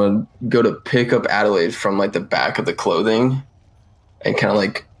 I'm going to go to pick up Adelaide from like the back of the clothing and kind of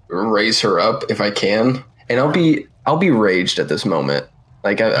like raise her up if I can. And I'll be raged at this moment.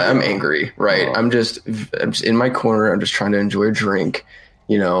 Like I'm angry, right? I'm just in my corner. I'm just trying to enjoy a drink,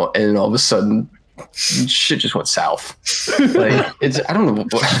 and all of a sudden shit just went south. Like I don't know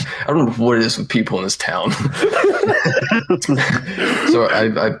what it is with people in this town. So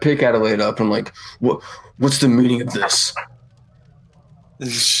I pick Adelaide up and I'm like, what's the meaning of this? And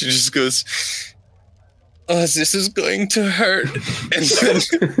she just goes, "Oh, this is going to hurt." And then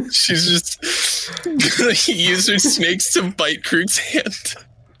she's just gonna use her snakes to bite Krug's hand.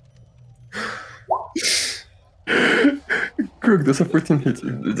 Krug, does a 14 hit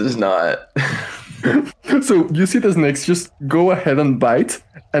you? It does not. So you see the snakes just go ahead and bite,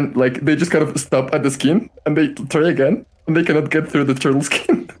 and like they just kind of stop at the skin, and they try again, and they cannot get through the turtle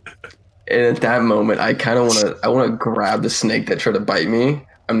skin. And at that moment, I kind of want to grab the snake that tried to bite me.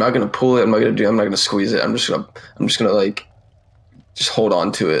 I'm not gonna pull it. I'm not gonna squeeze it. I'm just gonna like just hold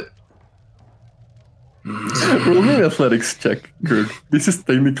on to it. Roll me an athletics check, Krug. This is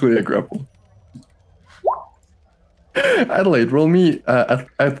technically a grapple. Adelaide, roll me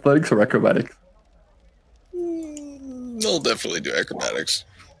athletics or acrobatics. I'll definitely do acrobatics.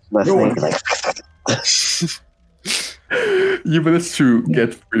 Let's think like You manage to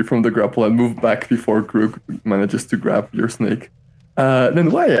get free from the grapple and move back before Krug manages to grab your snake.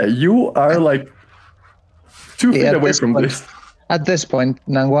 Then Waya, you are like 2 feet away from this. At this point,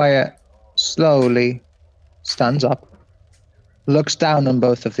 Nangwaya slowly stands up, looks down on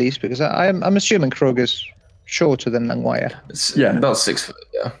both of these, because I'm assuming Krug is shorter than Nangwaya. It's Yeah. about 6 foot.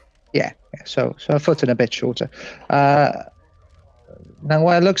 Yeah. Yeah, so a foot and a bit shorter.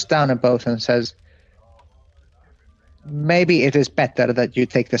 Nangwaya looks down at both and says, maybe it is better that you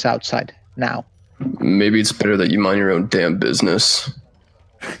take this outside now. Maybe it's better that you mind your own damn business.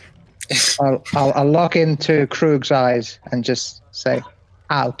 I'll lock into Krug's eyes and just say,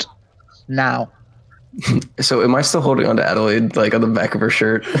 out now. So am I still holding on to Adelaide, like on the back of her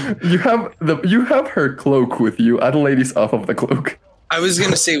shirt? You have her cloak with you. Adelaide is off of the cloak. I was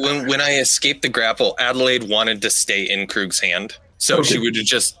gonna say when I escaped the grapple, Adelaide wanted to stay in Krug's hand, so she would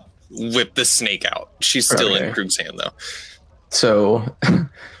just whip the snake out. She's still in Krug's hand though. So,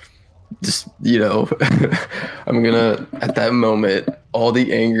 just I'm gonna at that moment, all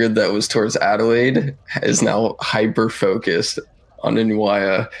the anger that was towards Adelaide is now hyper focused on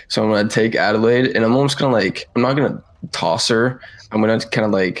Nwaya. So I'm gonna take Adelaide, and I'm almost gonna I'm not gonna toss her. I'm gonna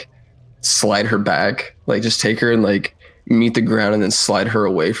kind of slide her back, just take her and meet the ground and then slide her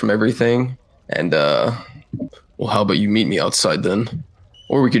away from everything. And well, how about you meet me outside then?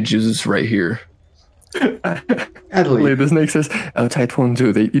 Or we could use this right here. Adelaide, the snake says, outside won't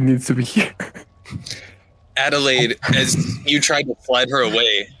do. It needs to be here. Adelaide, as you try to slide her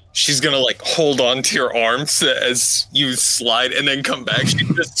away, she's gonna hold on to your arms as you slide and then come back. She's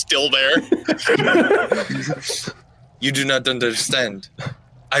just still there. You do not understand.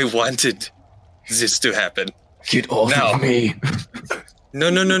 I wanted this to happen. Get off of me. No.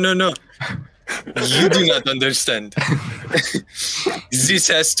 You do not understand. This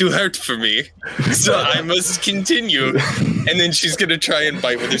has to hurt for me, so I must continue. And then she's gonna try and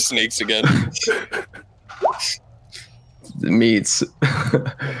bite with her snakes again. Meats.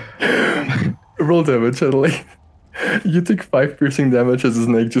 Roll damage, Adelaide. You take 5 piercing damage as the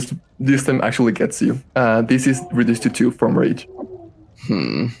snake just this time actually gets you. This is reduced to 2 from rage.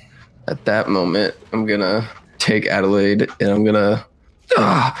 At that moment, I'm gonna take Adelaide and I'm gonna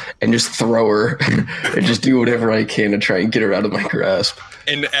and just throw her and just do whatever I can to try and get her out of my grasp.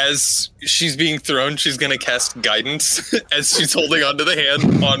 And as she's being thrown, she's gonna cast guidance as she's holding onto the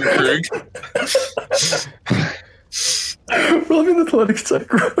hand on Krug. Roll me an athletics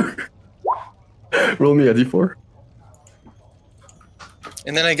check. Roll me a d4.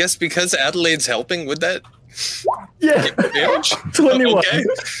 And then I guess because Adelaide's helping, would that Yeah. get damage? 21. Okay.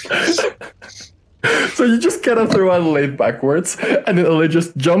 So you just kind of throw Adelaide backwards, and then Adelaide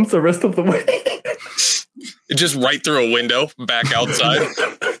just jumps the rest of the way. Just right through a window, back outside.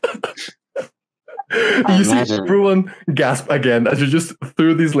 You see everyone gasp again as you just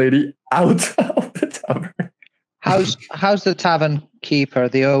threw this lady out of the tavern. How's the tavern keeper,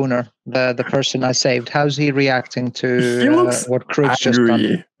 the owner, the person I saved? How's he reacting He to looks what Krug's just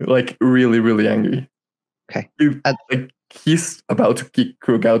done? angry, really, really angry. Okay. He's about to kick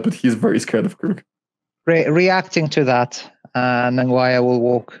Krug out, but he's very scared of Krug. Reacting to that, Nangwaya will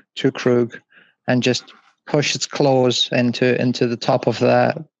walk to Krug and just push its claws into the top of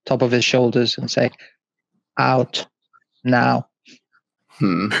his shoulders and say, "Out now."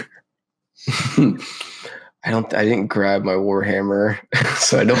 I didn't grab my warhammer,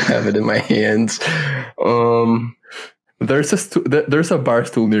 so I don't have it in my hands. There's a bar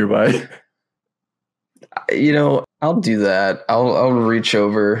stool nearby. I'll do that. I'll reach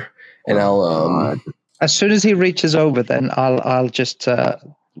over and I'll As soon as he reaches over, then I'll just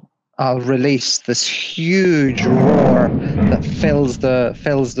I'll release this huge roar that fills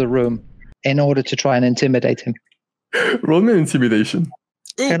the room in order to try and intimidate him. Roll me an intimidation.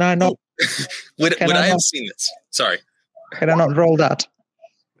 Ooh, Can I not? Would Can I I have not- seen this? Sorry. Can I not roll that?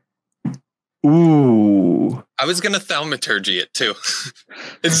 Ooh. I was going to thaumaturgy it too.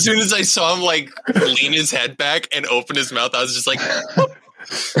 As soon as I saw him lean his head back and open his mouth, I was just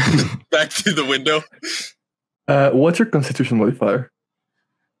back through the window. What's your constitution modifier?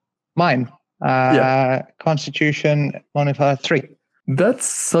 Mine. Constitution modifier 3. That's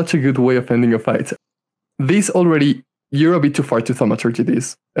such a good way of ending a fight. You're a bit too far to thaumaturgy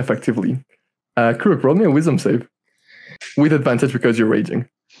this, effectively. Krug, roll me a wisdom save. With advantage because you're raging.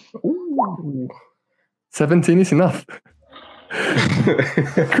 Ooh. 17 is enough.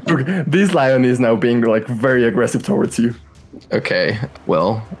 Krug, this lion is now being very aggressive towards you. Okay.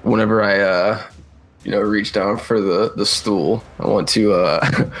 Well, whenever I reach down for the stool, I want to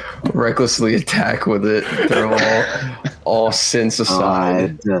recklessly attack with it, throw all sense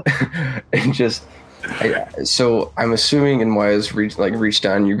aside, and just So I'm assuming Nwaya's reached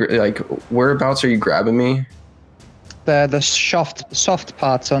down. You like whereabouts are you grabbing me? The soft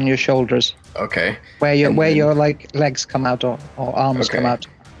parts on your shoulders, Okay. where your like legs come out or arms Okay. come out.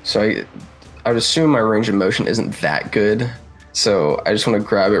 So I would assume my range of motion isn't that good. So I just want to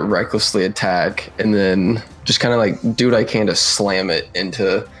grab it, recklessly attack, and then just kind of like do what I can to slam it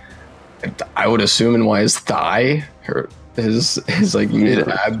into, I would assume, Nwaya's thigh or his like mid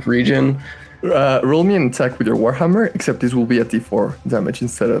ab region. Roll me an attack with your Warhammer, except this will be a d4 damage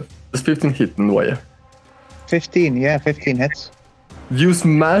instead of just 15 hit Nwaya. 15 hits. You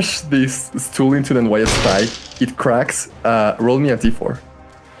smash this stool into Nwaya's thigh. It cracks. Roll me a d4.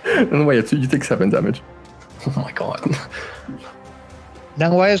 Nwaya, you take 7 damage. Oh my god.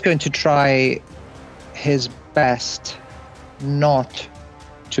 Nangwaya is going to try his best not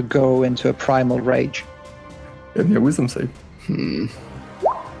to go into a primal rage. Give me a wisdom save. You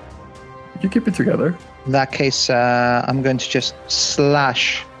keep it together. In that case, I'm going to just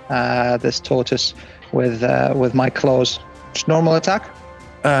slash this tortoise with my claws. Just normal attack.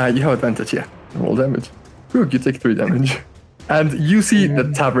 You have advantage, yeah. Roll damage. Good, you take 3 damage. And you see the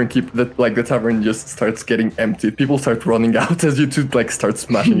tavern the tavern just starts getting emptied. People start running out as you two like start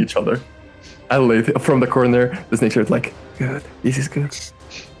smashing each other. Adelaide from the corner, the snake is like, good, this is good.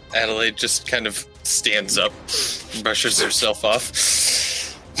 Adelaide just kind of stands up, brushes herself off.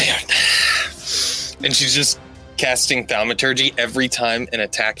 Man. And she's just casting thaumaturgy every time an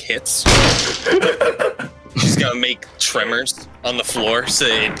attack hits. She's gonna make tremors on the floor so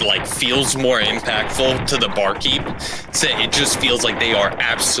it like feels more impactful to the barkeep. So it just feels like they are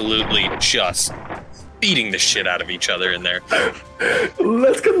absolutely just beating the shit out of each other in there.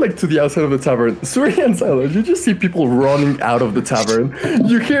 Let's get like to the outside of the tavern. Suri and Silas, you just see people running out of the tavern.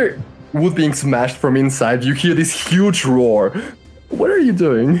 You hear wood being smashed from inside. You hear this huge roar. What are you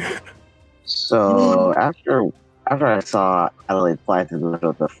doing? So after I saw Adelaide fly through the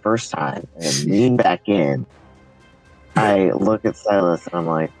window the first time and lean back in, I look at Silas and I'm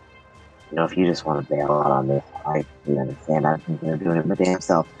like, if you just want to bail out on this, I do understand. I think they're doing it my damn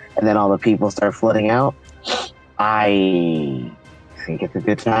self. And then all the people start flooding out. I think it's a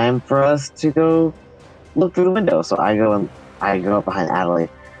good time for us to go look through the window. So I go up behind Adelaide.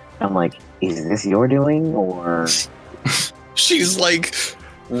 I'm like, is this your doing or? She's like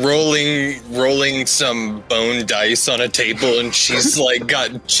rolling some bone dice on a table, and she's like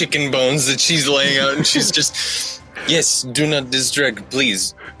got chicken bones that she's laying out, and she's just, yes, do not distract,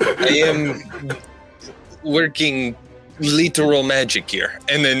 please. I am working literal magic here.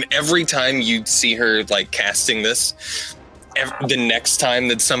 And then every time you see her like casting this, the next time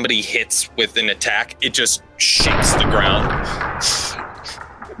that somebody hits with an attack, it just shakes the ground.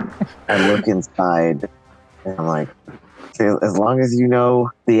 I look inside and I'm like, as long as you know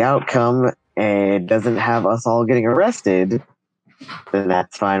the outcome and it doesn't have us all getting arrested, then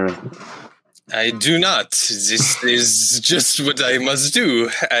that's fine with me. I do not. This is just what I must do.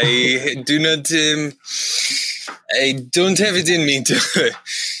 I do not. I don't have it in me to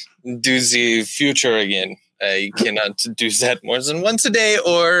do the future again. I cannot do that more than once a day.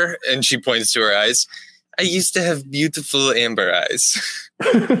 And she points to her eyes. I used to have beautiful amber eyes.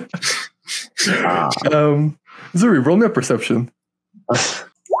 Zuri, roll me a perception.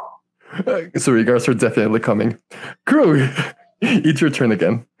 Zuri, guards are definitely coming. Crow, it's your turn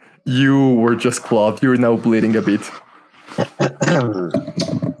again. You were just clawed. You're now bleeding a bit. All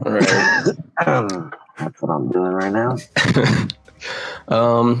right. That's what I'm doing right now.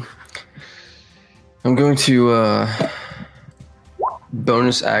 I'm going to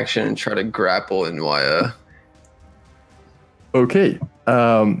bonus action and try to grapple Nwaya. Okay.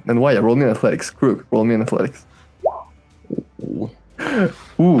 Nwaya, roll me an athletics. Crook, roll me an athletics.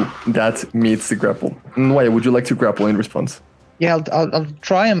 Ooh, that meets the grapple. Nwaya, would you like to grapple in response? Yeah, I'll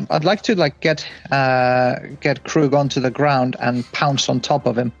try him. I'd like to get Krug onto the ground and pounce on top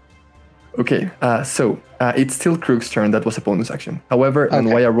of him. Okay, so it's still Krug's turn. That was a bonus action. However, Okay.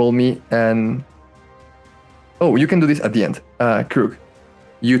 Nwaya, roll me and... Oh, you can do this at the end. Krug,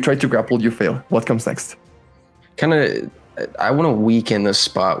 you try to grapple, you fail. What comes next? I want to weaken the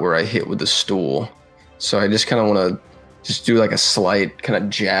spot where I hit with the stool. So I just kind of want to just do like a slight kind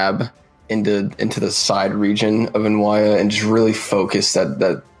of jab into the side region of Nwaya and just really focus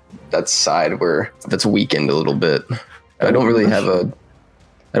that side where that's weakened a little bit. I don't really have a.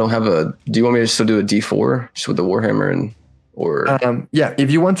 Do you want me to still do a D4 just with the Warhammer Yeah,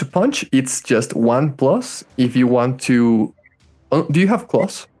 if you want to punch, it's just 1+. If you want to, do you have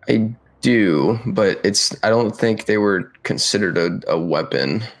claws? I do, but I don't think they were considered a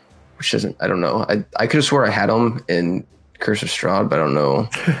weapon, which isn't. I don't know. I could have swore I had them and Curse of Strahd, but I don't know.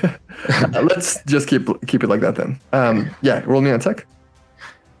 Let's just keep it like that then. Yeah, roll me an attack.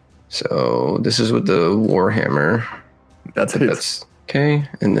 So this is with the Warhammer. That's it. That's okay.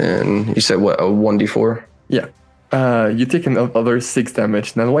 And then you said what? A 1d4? Yeah. You take another 6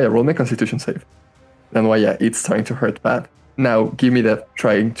 damage. Nanwaya, roll me a Constitution save. Nanwaya, it's starting to hurt bad. Now, give me that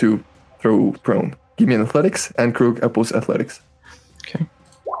trying to throw prone. Give me an athletics, and Krug oppose athletics. Okay.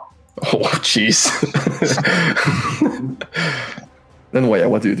 Oh, jeez. Nanwaya,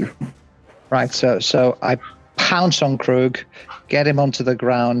 what do you do? Right, so I pounce on Krug, get him onto the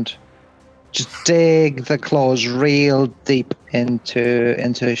ground, just dig the claws real deep into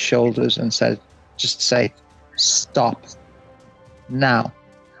his shoulders and say, stop. Now.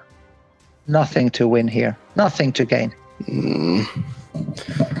 Nothing to win here. Nothing to gain.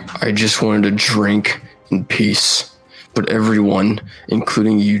 I just wanted to drink in peace, but everyone,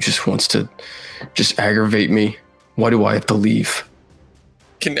 including you, just wants to just aggravate me. Why do I have to leave?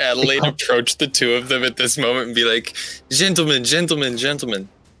 Can Adelaide approach the two of them at this moment and be like, gentlemen, gentlemen, gentlemen?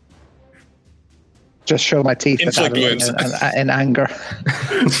 Just show my teeth in anger.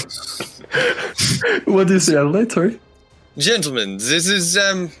 What do you say, Adelaide? Sorry? Gentlemen, this is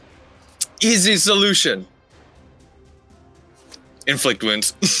easy solution. Inflict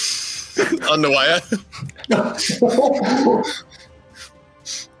wounds on the wire.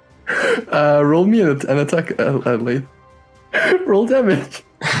 Roll me an attack, Adelaide. Roll damage.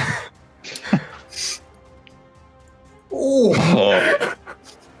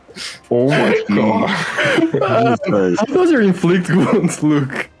 Oh my god. How does your inflict wounds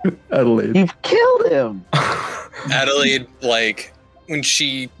look, Adelaide? You've killed him. Adelaide, like, when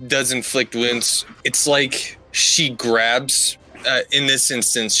she does inflict wounds, it's like she grabs, in this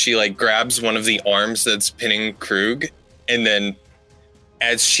instance, she like grabs one of the arms that's pinning Krug, and then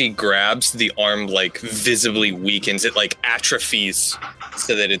as she grabs, the arm like visibly weakens. It like atrophies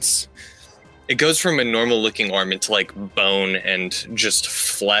so that it goes from a normal looking arm into like bone and just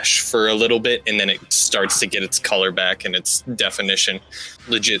flesh for a little bit, and then it starts to get its color back and its definition.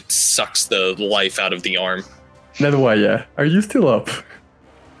 Legit sucks the life out of the arm. Nanwaya, are you still up?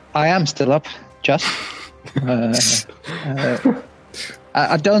 I am still up, just.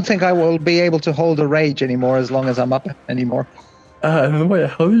 I don't think I will be able to hold a rage anymore as long as I'm up anymore. Nanwaya,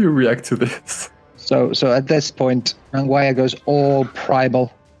 how do you react to this? So at this point, Nanwaya goes all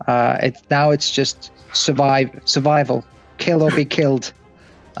primal. It's just survival, kill or be killed.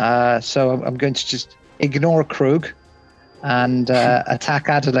 So I'm going to just ignore Krug and attack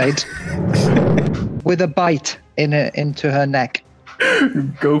Adelaide with a bite into her neck.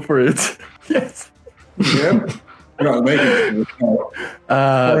 Go for it. Yes. Yeah.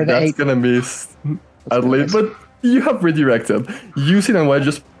 That's gonna miss, Adelaide, but you have redirected. You see Nanwaya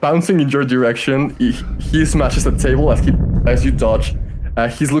just bouncing in your direction. He smashes the table as you dodge.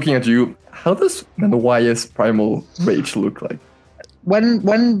 He's looking at you. How does Nanwaya's primal rage look like? When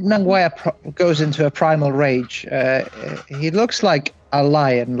Nanwaya goes into a primal rage, he looks like a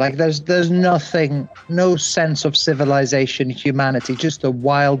lion. Like there's nothing, no sense of civilization, humanity, just a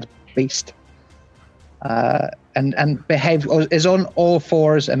wild beast. And is on all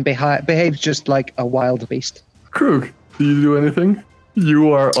fours and behaves just like a wild beast. Krug, do you do anything?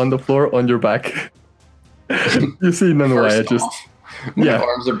 You are on the floor on your back. You see Nanwaya just... My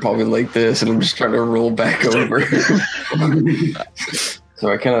arms are probably like this, and I'm just trying to roll back over.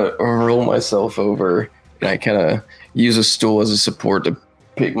 So I kind of roll myself over, and I kind of use a stool as a support to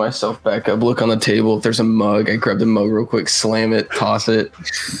pick myself back up, look on the table. If there's a mug, I grab the mug real quick, slam it, toss it.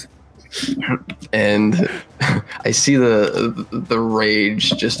 And I see the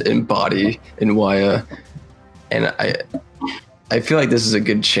rage just embody in Waya, and I feel like this is a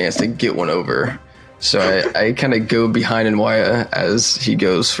good chance to get one over. So I kind of go behind Nwaya as he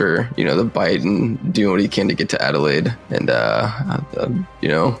goes for, the bite and doing what he can to get to Adelaide, and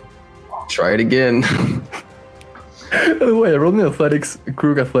try it again. By the way, roll me athletics,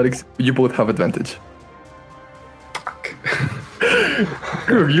 Krug athletics. You both have advantage.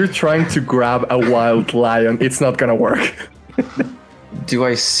 Krug, you're trying to grab a wild lion. It's not gonna work. Do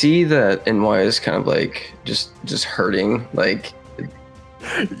I see that Nwaya is kind of like just hurting, like?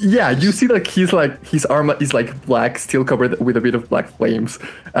 Yeah, you see like his armor is like black, still covered with a bit of black flames.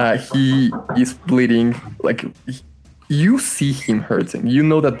 He is bleeding. Like you see him hurting. You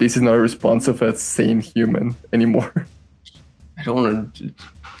know that this is not a response of a sane human anymore. I don't want to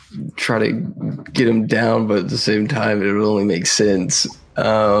try to get him down, but at the same time, it would only make sense.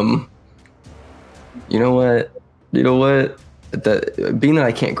 You know what? Being that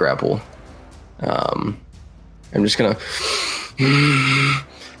I can't grapple, I'm just gonna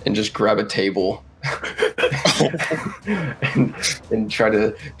and just grab a table and try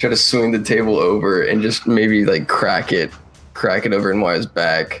to swing the table over and just maybe like crack it over Nwaya's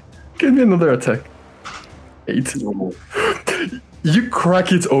back. Give me another attack. 8. You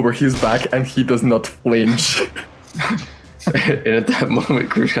crack it over his back and he does not flinch. And at that moment,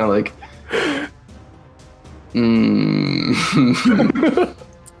 Crew's kind of like,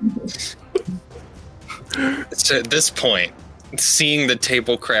 So at this point, seeing the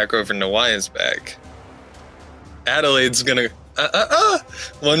table crack over Nwaya's back, Adelaide's gonna,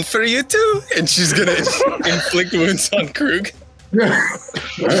 one for you too, and she's gonna inflict wounds on Krug.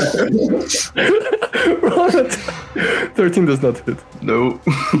 13 does not hit. nope.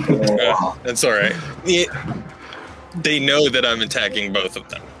 That's all right. They know that I'm attacking both of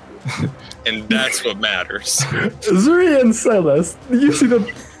them, and that's what matters. Zuri and Silas, you see that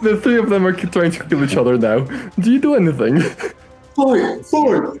the three of them are trying to kill each other now. Do you do anything? Fight!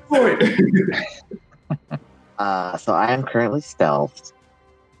 So I am currently stealthed.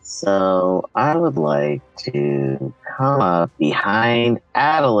 So I would like to come up behind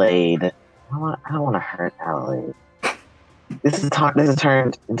Adelaide. I don't want to hurt Adelaide. This has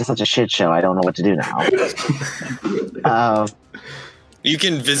turned into such a shit show. I don't know what to do now. You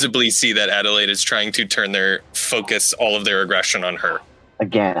can visibly see that Adelaide is trying to turn their focus, all of their aggression on her.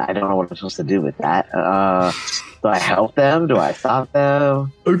 Again, I don't know what I'm supposed to do with that. Do I help them? Do I stop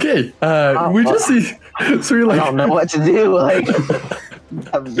them? Okay, we just see. So you're I like, don't know what to do. Like,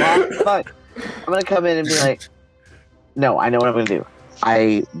 I'm gonna come in and be like, no, I know what I'm gonna do.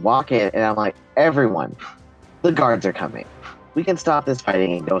 I walk in and I'm like, everyone, the guards are coming. We can stop this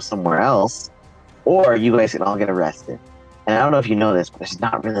fighting and go somewhere else, or you guys can all get arrested. And I don't know if you know this, but there's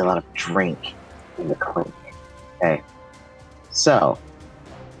not really a lot of drink in the clinic. Okay, so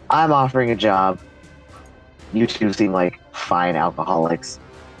I'm offering a job. You two seem like fine alcoholics.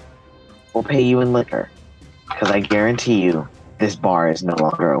 We'll pay you in liquor, because I guarantee you this bar is no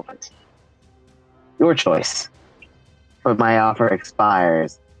longer open. Your choice. But my offer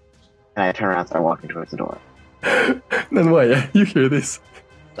expires, and I turn around and start walking towards the door. then why? You hear this?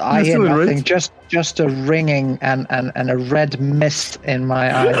 I You're hear still in nothing, range? just a ringing and a red mist in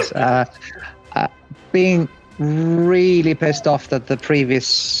my eyes. Being really pissed off that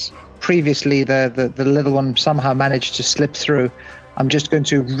previously the little one somehow managed to slip through. I'm just going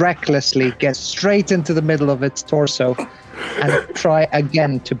to recklessly get straight into the middle of its torso and try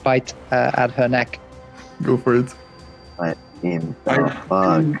again to bite at her neck. Go for it. But in the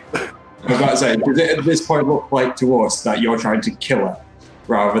fuck? I was about to say, does it at this point look like to us that you're trying to kill her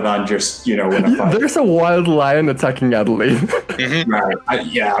rather than just, win a fight? There's a wild lion attacking Adelaide. Right. I'm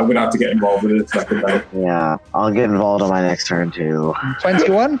going to have to get involved with it a second then. Yeah, I'll get involved on my next turn too.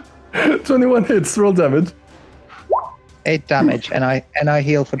 21, 21 hits, roll damage. 8 damage, and I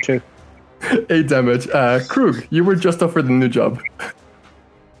heal for 2. 8 damage. Krug, you were just offered a new job.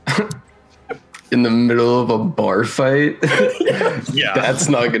 In the middle of a bar fight? Yeah. That's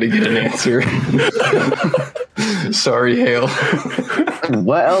not going to get an answer. Sorry, Hale.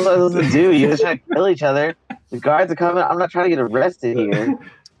 What else are we supposed to do? You just try to kill each other. The guards are coming. I'm not trying to get arrested here.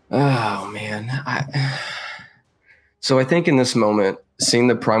 Oh, man. So I think in this moment, seeing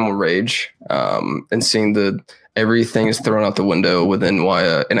the primal rage and seeing everything is thrown out the window within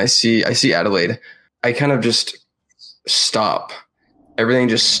Nwaya, and I see Adelaide, I kind of just stop. Everything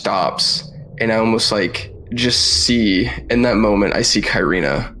just stops. And I almost just see in that moment, I see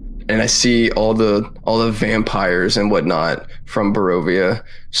Kyrina, and I see all the vampires and whatnot from Barovia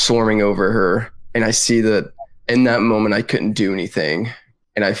swarming over her. And I see that in that moment, I couldn't do anything.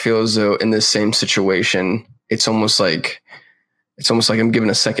 And I feel as though in this same situation, it's almost like I'm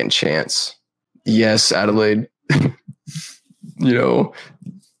given a second chance. Yes, Adelaide,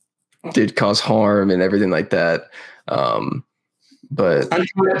 did cause harm and everything like that. But And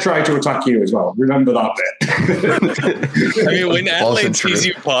try to attack you as well. Remember that bit. I mean, when Also Adelaide true. sees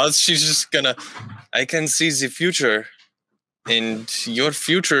you pause, she's just gonna, I can see the future, and your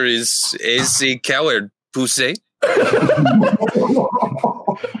future is a coward, Poussey.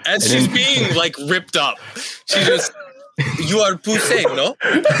 As she's being ripped up, she just, you are Poussey, no?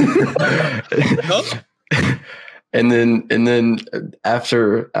 No? And then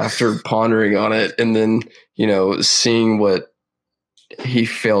after pondering on it, and then seeing what he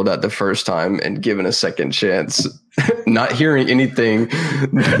failed at the first time and given a second chance, not hearing anything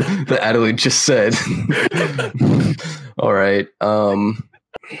that Adelaide just said. All right. How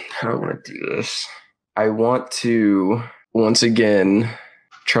do I want to do this? I want to once again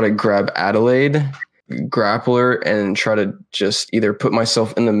try to grab Adelaide, grapple her, and try to just either put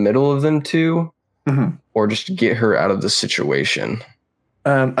myself in the middle of them two, or just get her out of the situation.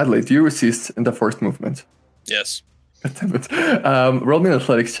 Adelaide, you resist in the first movement. Yes. Damn it. Roll me an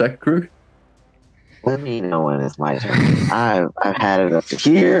athletics check, Krug. Let me know when it's my turn. I've had it up to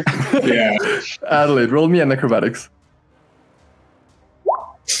here. Yeah. Adelaide, roll me an acrobatics.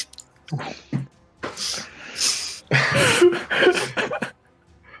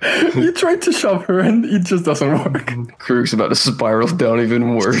 You tried to shove her and it just doesn't work. Krug's about to spiral down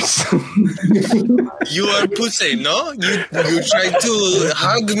even worse. You are pussy, no? You try to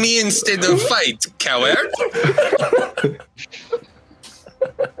hug me instead of fight, coward.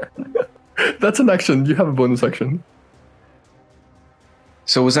 That's an action. You have a bonus action.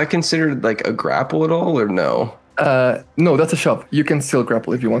 So was that considered like a grapple at all, or no? No, that's a shove. You can still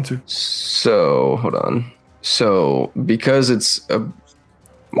grapple if you want to. So hold on. So because it's a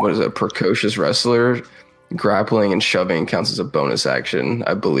precocious wrestler, grappling and shoving counts as a bonus action,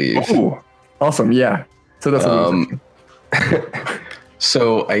 I believe. Oh, awesome! Yeah. So that's a bonus action.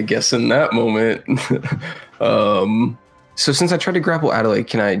 So I guess in that moment, so since I tried to grapple Adelaide,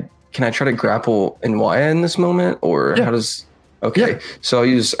 can I try to grapple Nwaya in this moment, or Yeah. how does? Okay, Yeah. so I'll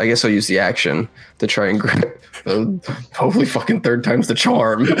use the action to try and grab. Hopefully, fucking third time's the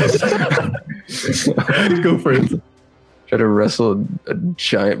charm. Go for it. Try to wrestle a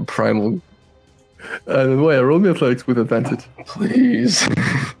giant primal. Well, roll me athletics with advantage. Please.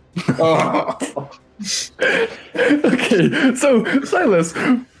 Oh, Okay, so Silas,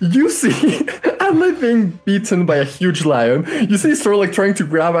 you see Adelaide being beaten by a huge lion. You see Sorlek trying to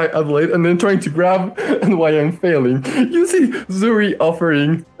grab Adelaide and then trying to grab Nwaya and failing. You see Zuri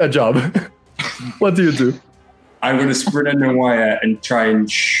offering a job. What do you do? I'm going to sprint at Nwaya and try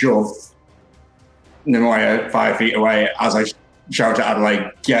and shove Nwaya 5 feet away as I shout to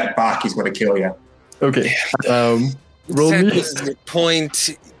Adelaide, "Get back, he's going to kill you." Okay, roll That me. was the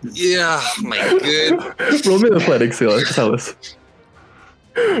point. Yeah, my good. Roll me an athletics, Silas.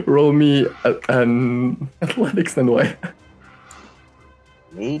 Roll me an athletics and why.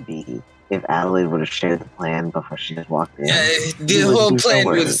 Maybe if Adelaide would have shared the plan before she just walked in. The we would whole do plan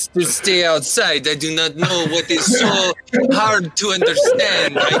somewhere. was to stay outside. I do not know what is so hard to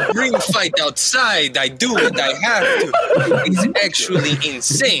understand. I bring fight outside. I do what I have to. It's actually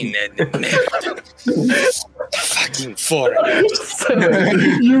insane. Fucking foreign.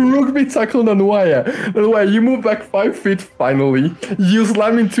 You rugby tackle Nwaya. Nwaya, you move back 5 feet finally. You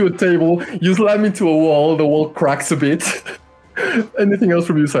slam into a table. You slam into a wall. The wall cracks a bit. Anything else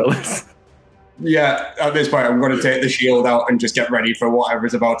from you, Silas? Yeah, at this point, I'm going to take the shield out and just get ready for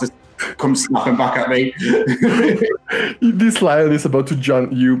whatever's about to come snapping back at me. This lion is about to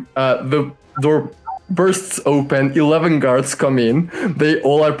jump you. The door bursts open. 11 guards come in. They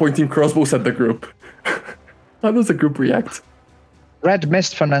all are pointing crossbows at the group. How does the group react? Red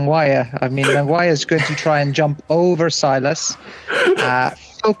mist for Nangwaya. I mean, Nangwaya is going to try and jump over Silas,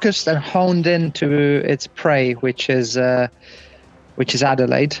 focused and honed into its prey, which is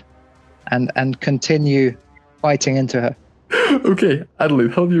Adelaide, and continue fighting into her. Okay,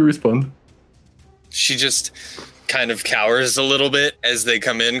 Adelaide, how do you respond? She just kind of cowers a little bit as they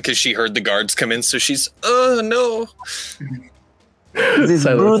come in because she heard the guards come in. So she's, oh no. This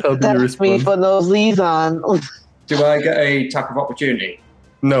Silas, how brute do you touched me respond? for those leaves on. Do I get a attack of opportunity?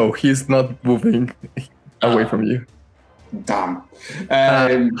 No, he's not moving away from you. Damn.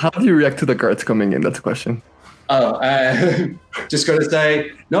 How do you react to the guards coming in? That's a question. Just going to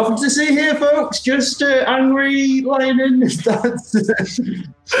say, nothing to see here, folks. Just angry lion. That's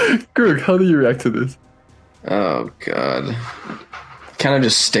Greg, how do you react to this? Oh god. Kind of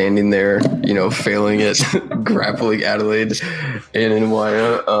just standing there, failing at grappling Adelaide and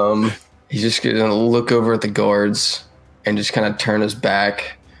Nwaya. He's just gonna look over at the guards and just kind of turn his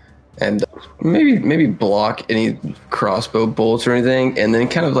back and maybe block any crossbow bolts or anything, and then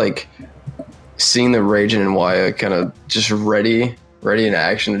kind of like seeing the rage in Nwaya kind of just ready in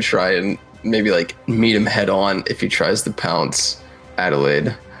action to try and maybe like meet him head on if he tries to pounce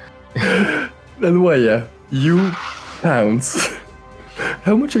Adelaide. Nanwaya, you pounce.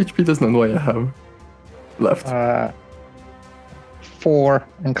 How much HP does Nanwaya have left? 4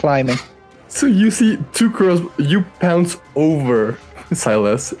 and climbing. So you see you pounce over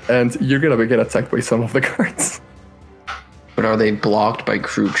Silas, and you're gonna get attacked by some of the guards. But are they blocked by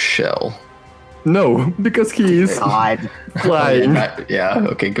Krug's shell? No, because he is God. flying Yeah,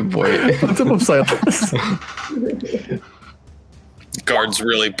 okay, good point. on top of Silas. Guards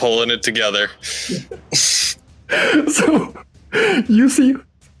really pulling it together. So you see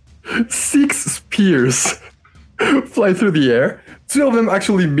 6 spears fly through the air. 2 of them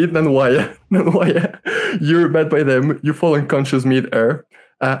actually meet Nanwaya. Nanwaya, you're met by them. You fall unconscious mid-air.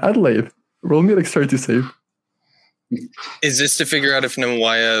 Adelaide, roll me a dexterity save. Is this to figure out if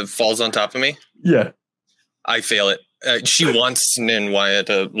Nwaya falls on top of me? Yeah. I fail it. She wants Ninwaya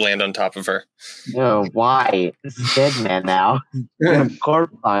to land on top of her. No, why? This is dead man now. Put a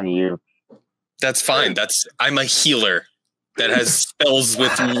corpse on you. That's fine. I'm a healer that has spells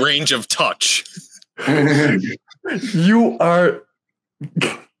with range of touch. You are...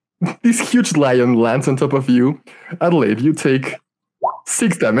 This huge lion lands on top of you. Adelaide, you take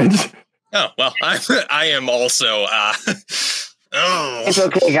 6 damage. Oh, well, I am also... It's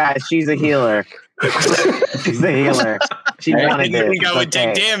okay, guys. She's a healer. She's a healer. She I wanted didn't it. think I would take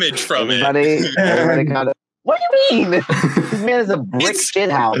Okay. damage from it. Everybody got it. What do you mean? This man is a brick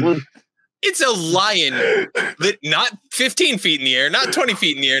shithouse. It's a lion that not 15 feet in the air, not 20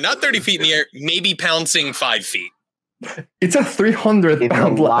 feet in the air, not 30 feet in the air, maybe pouncing 5 feet. It's a 300-pound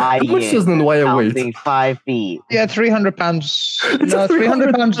It's a lion. How much does Ninwaya weight? Pouncing 5 feet. Yeah, 300 pounds. It's No, a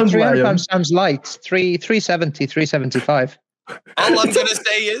 300 pounds. 300 300 lion. pounds sounds light. 370, 375. All I'm going to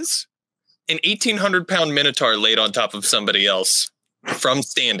say is an 1,800-pound minotaur laid on top of somebody else from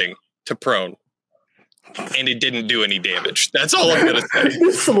standing to prone. And it didn't do any damage. That's all I'm going to say.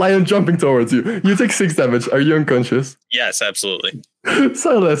 This is a lion jumping towards you. You take 6 damage. Are you unconscious? Yes, absolutely.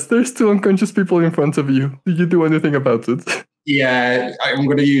 Silas, there's 2 unconscious people in front of you. Did you do anything about it? Yeah, I'm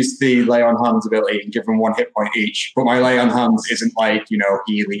going to use the lay on hands ability and give them 1 hit point each. But my lay on hands isn't like,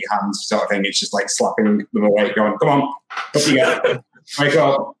 healy hands sort of thing. It's just like slapping them away, going, come on, up you get. Wake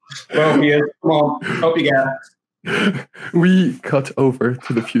up. Well, you. Come on, up you get. We cut over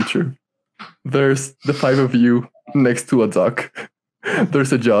to the future. There's the 5 of you next to a duck.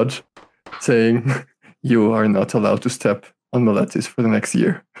 There's a judge saying, you are not allowed to step on Meletis for the next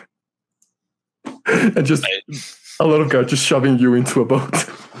year. And just a lot of guards just shoving you into a boat.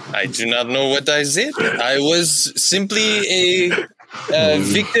 I do not know what I did. I was simply a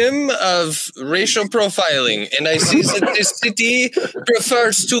victim of racial profiling, and I see that this city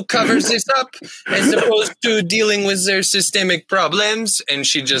prefers to cover this up as opposed to dealing with their systemic problems. And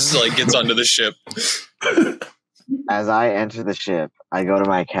she just gets onto the ship. As I enter the ship, I go to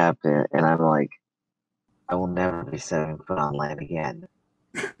my captain and I'm like, I will never be setting foot on land again.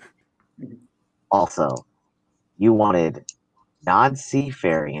 Also, you wanted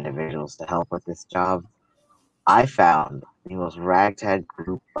non-seafaring individuals to help with this job. I found the most ragtag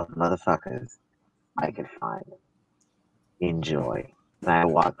group of motherfuckers I could find. Enjoy. And I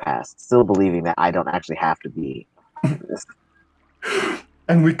walk past, still believing that I don't actually have to be this.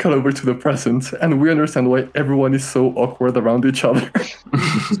 And we cut over to the present, and we understand why everyone is so awkward around each other.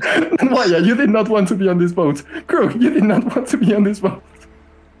 And why, you did not want to be on this boat. Krug, you did not want to be on this boat.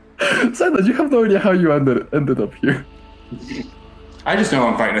 Silas, you have no idea how you ended up here. I just know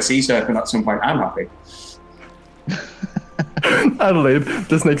I'm fighting a sea serpent at some point. I'm happy. Adelaide,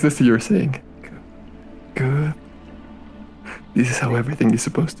 the snake's next to you are saying, good. This is how everything is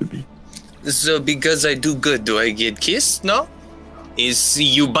supposed to be. So because I do good, do I get kissed? No? Is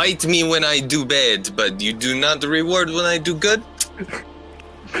you bite me when I do bad, but you do not reward when I do good?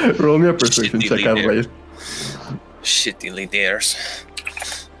 Roll me a persuasion Shitty check, leader. Adelaide. Shitty leaders.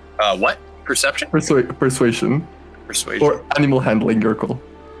 What? Perception? Persuasion. Persuasion. Or animal handling, your call.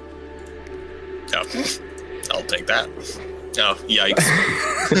 Oh, I'll take that. Oh, yikes.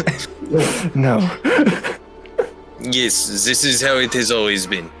 No. Yes, this is how it has always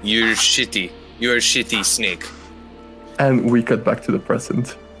been. You're shitty. You're a shitty snake. And we cut back to the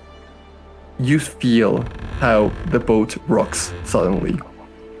present. You feel how the boat rocks suddenly,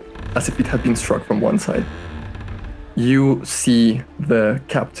 as if it had been struck from one side. You see the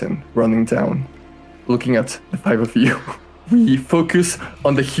captain running down, looking at the 5 of you. We focus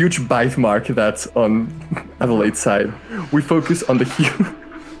on the huge bite mark that's on Adelaide's side. We focus on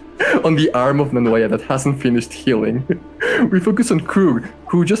on the arm of Ninwaya that hasn't finished healing. We focus on Krug,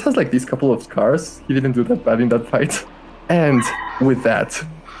 who just has these couple of scars. He didn't do that bad in that fight. And with that,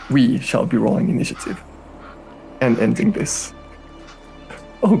 we shall be rolling initiative and ending this.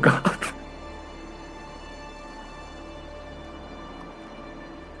 Oh god.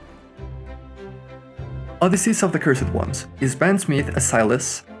 Odysseys of the Cursed Ones is Ben Smith as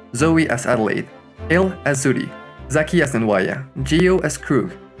Silas, Zoe as Adelaide, Hale as Zuri, Zaki as Ninwaya, Gio as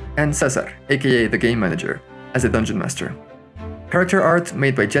Krug, and Cesar, aka the Game Manager, as the Dungeon Master. Character art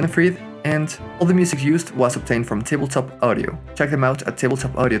made by Jennifer, and all the music used was obtained from Tabletop Audio. Check them out at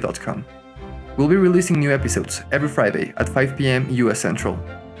tabletopaudio.com. We'll be releasing new episodes every Friday at 5 PM US Central.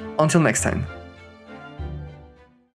 Until next time.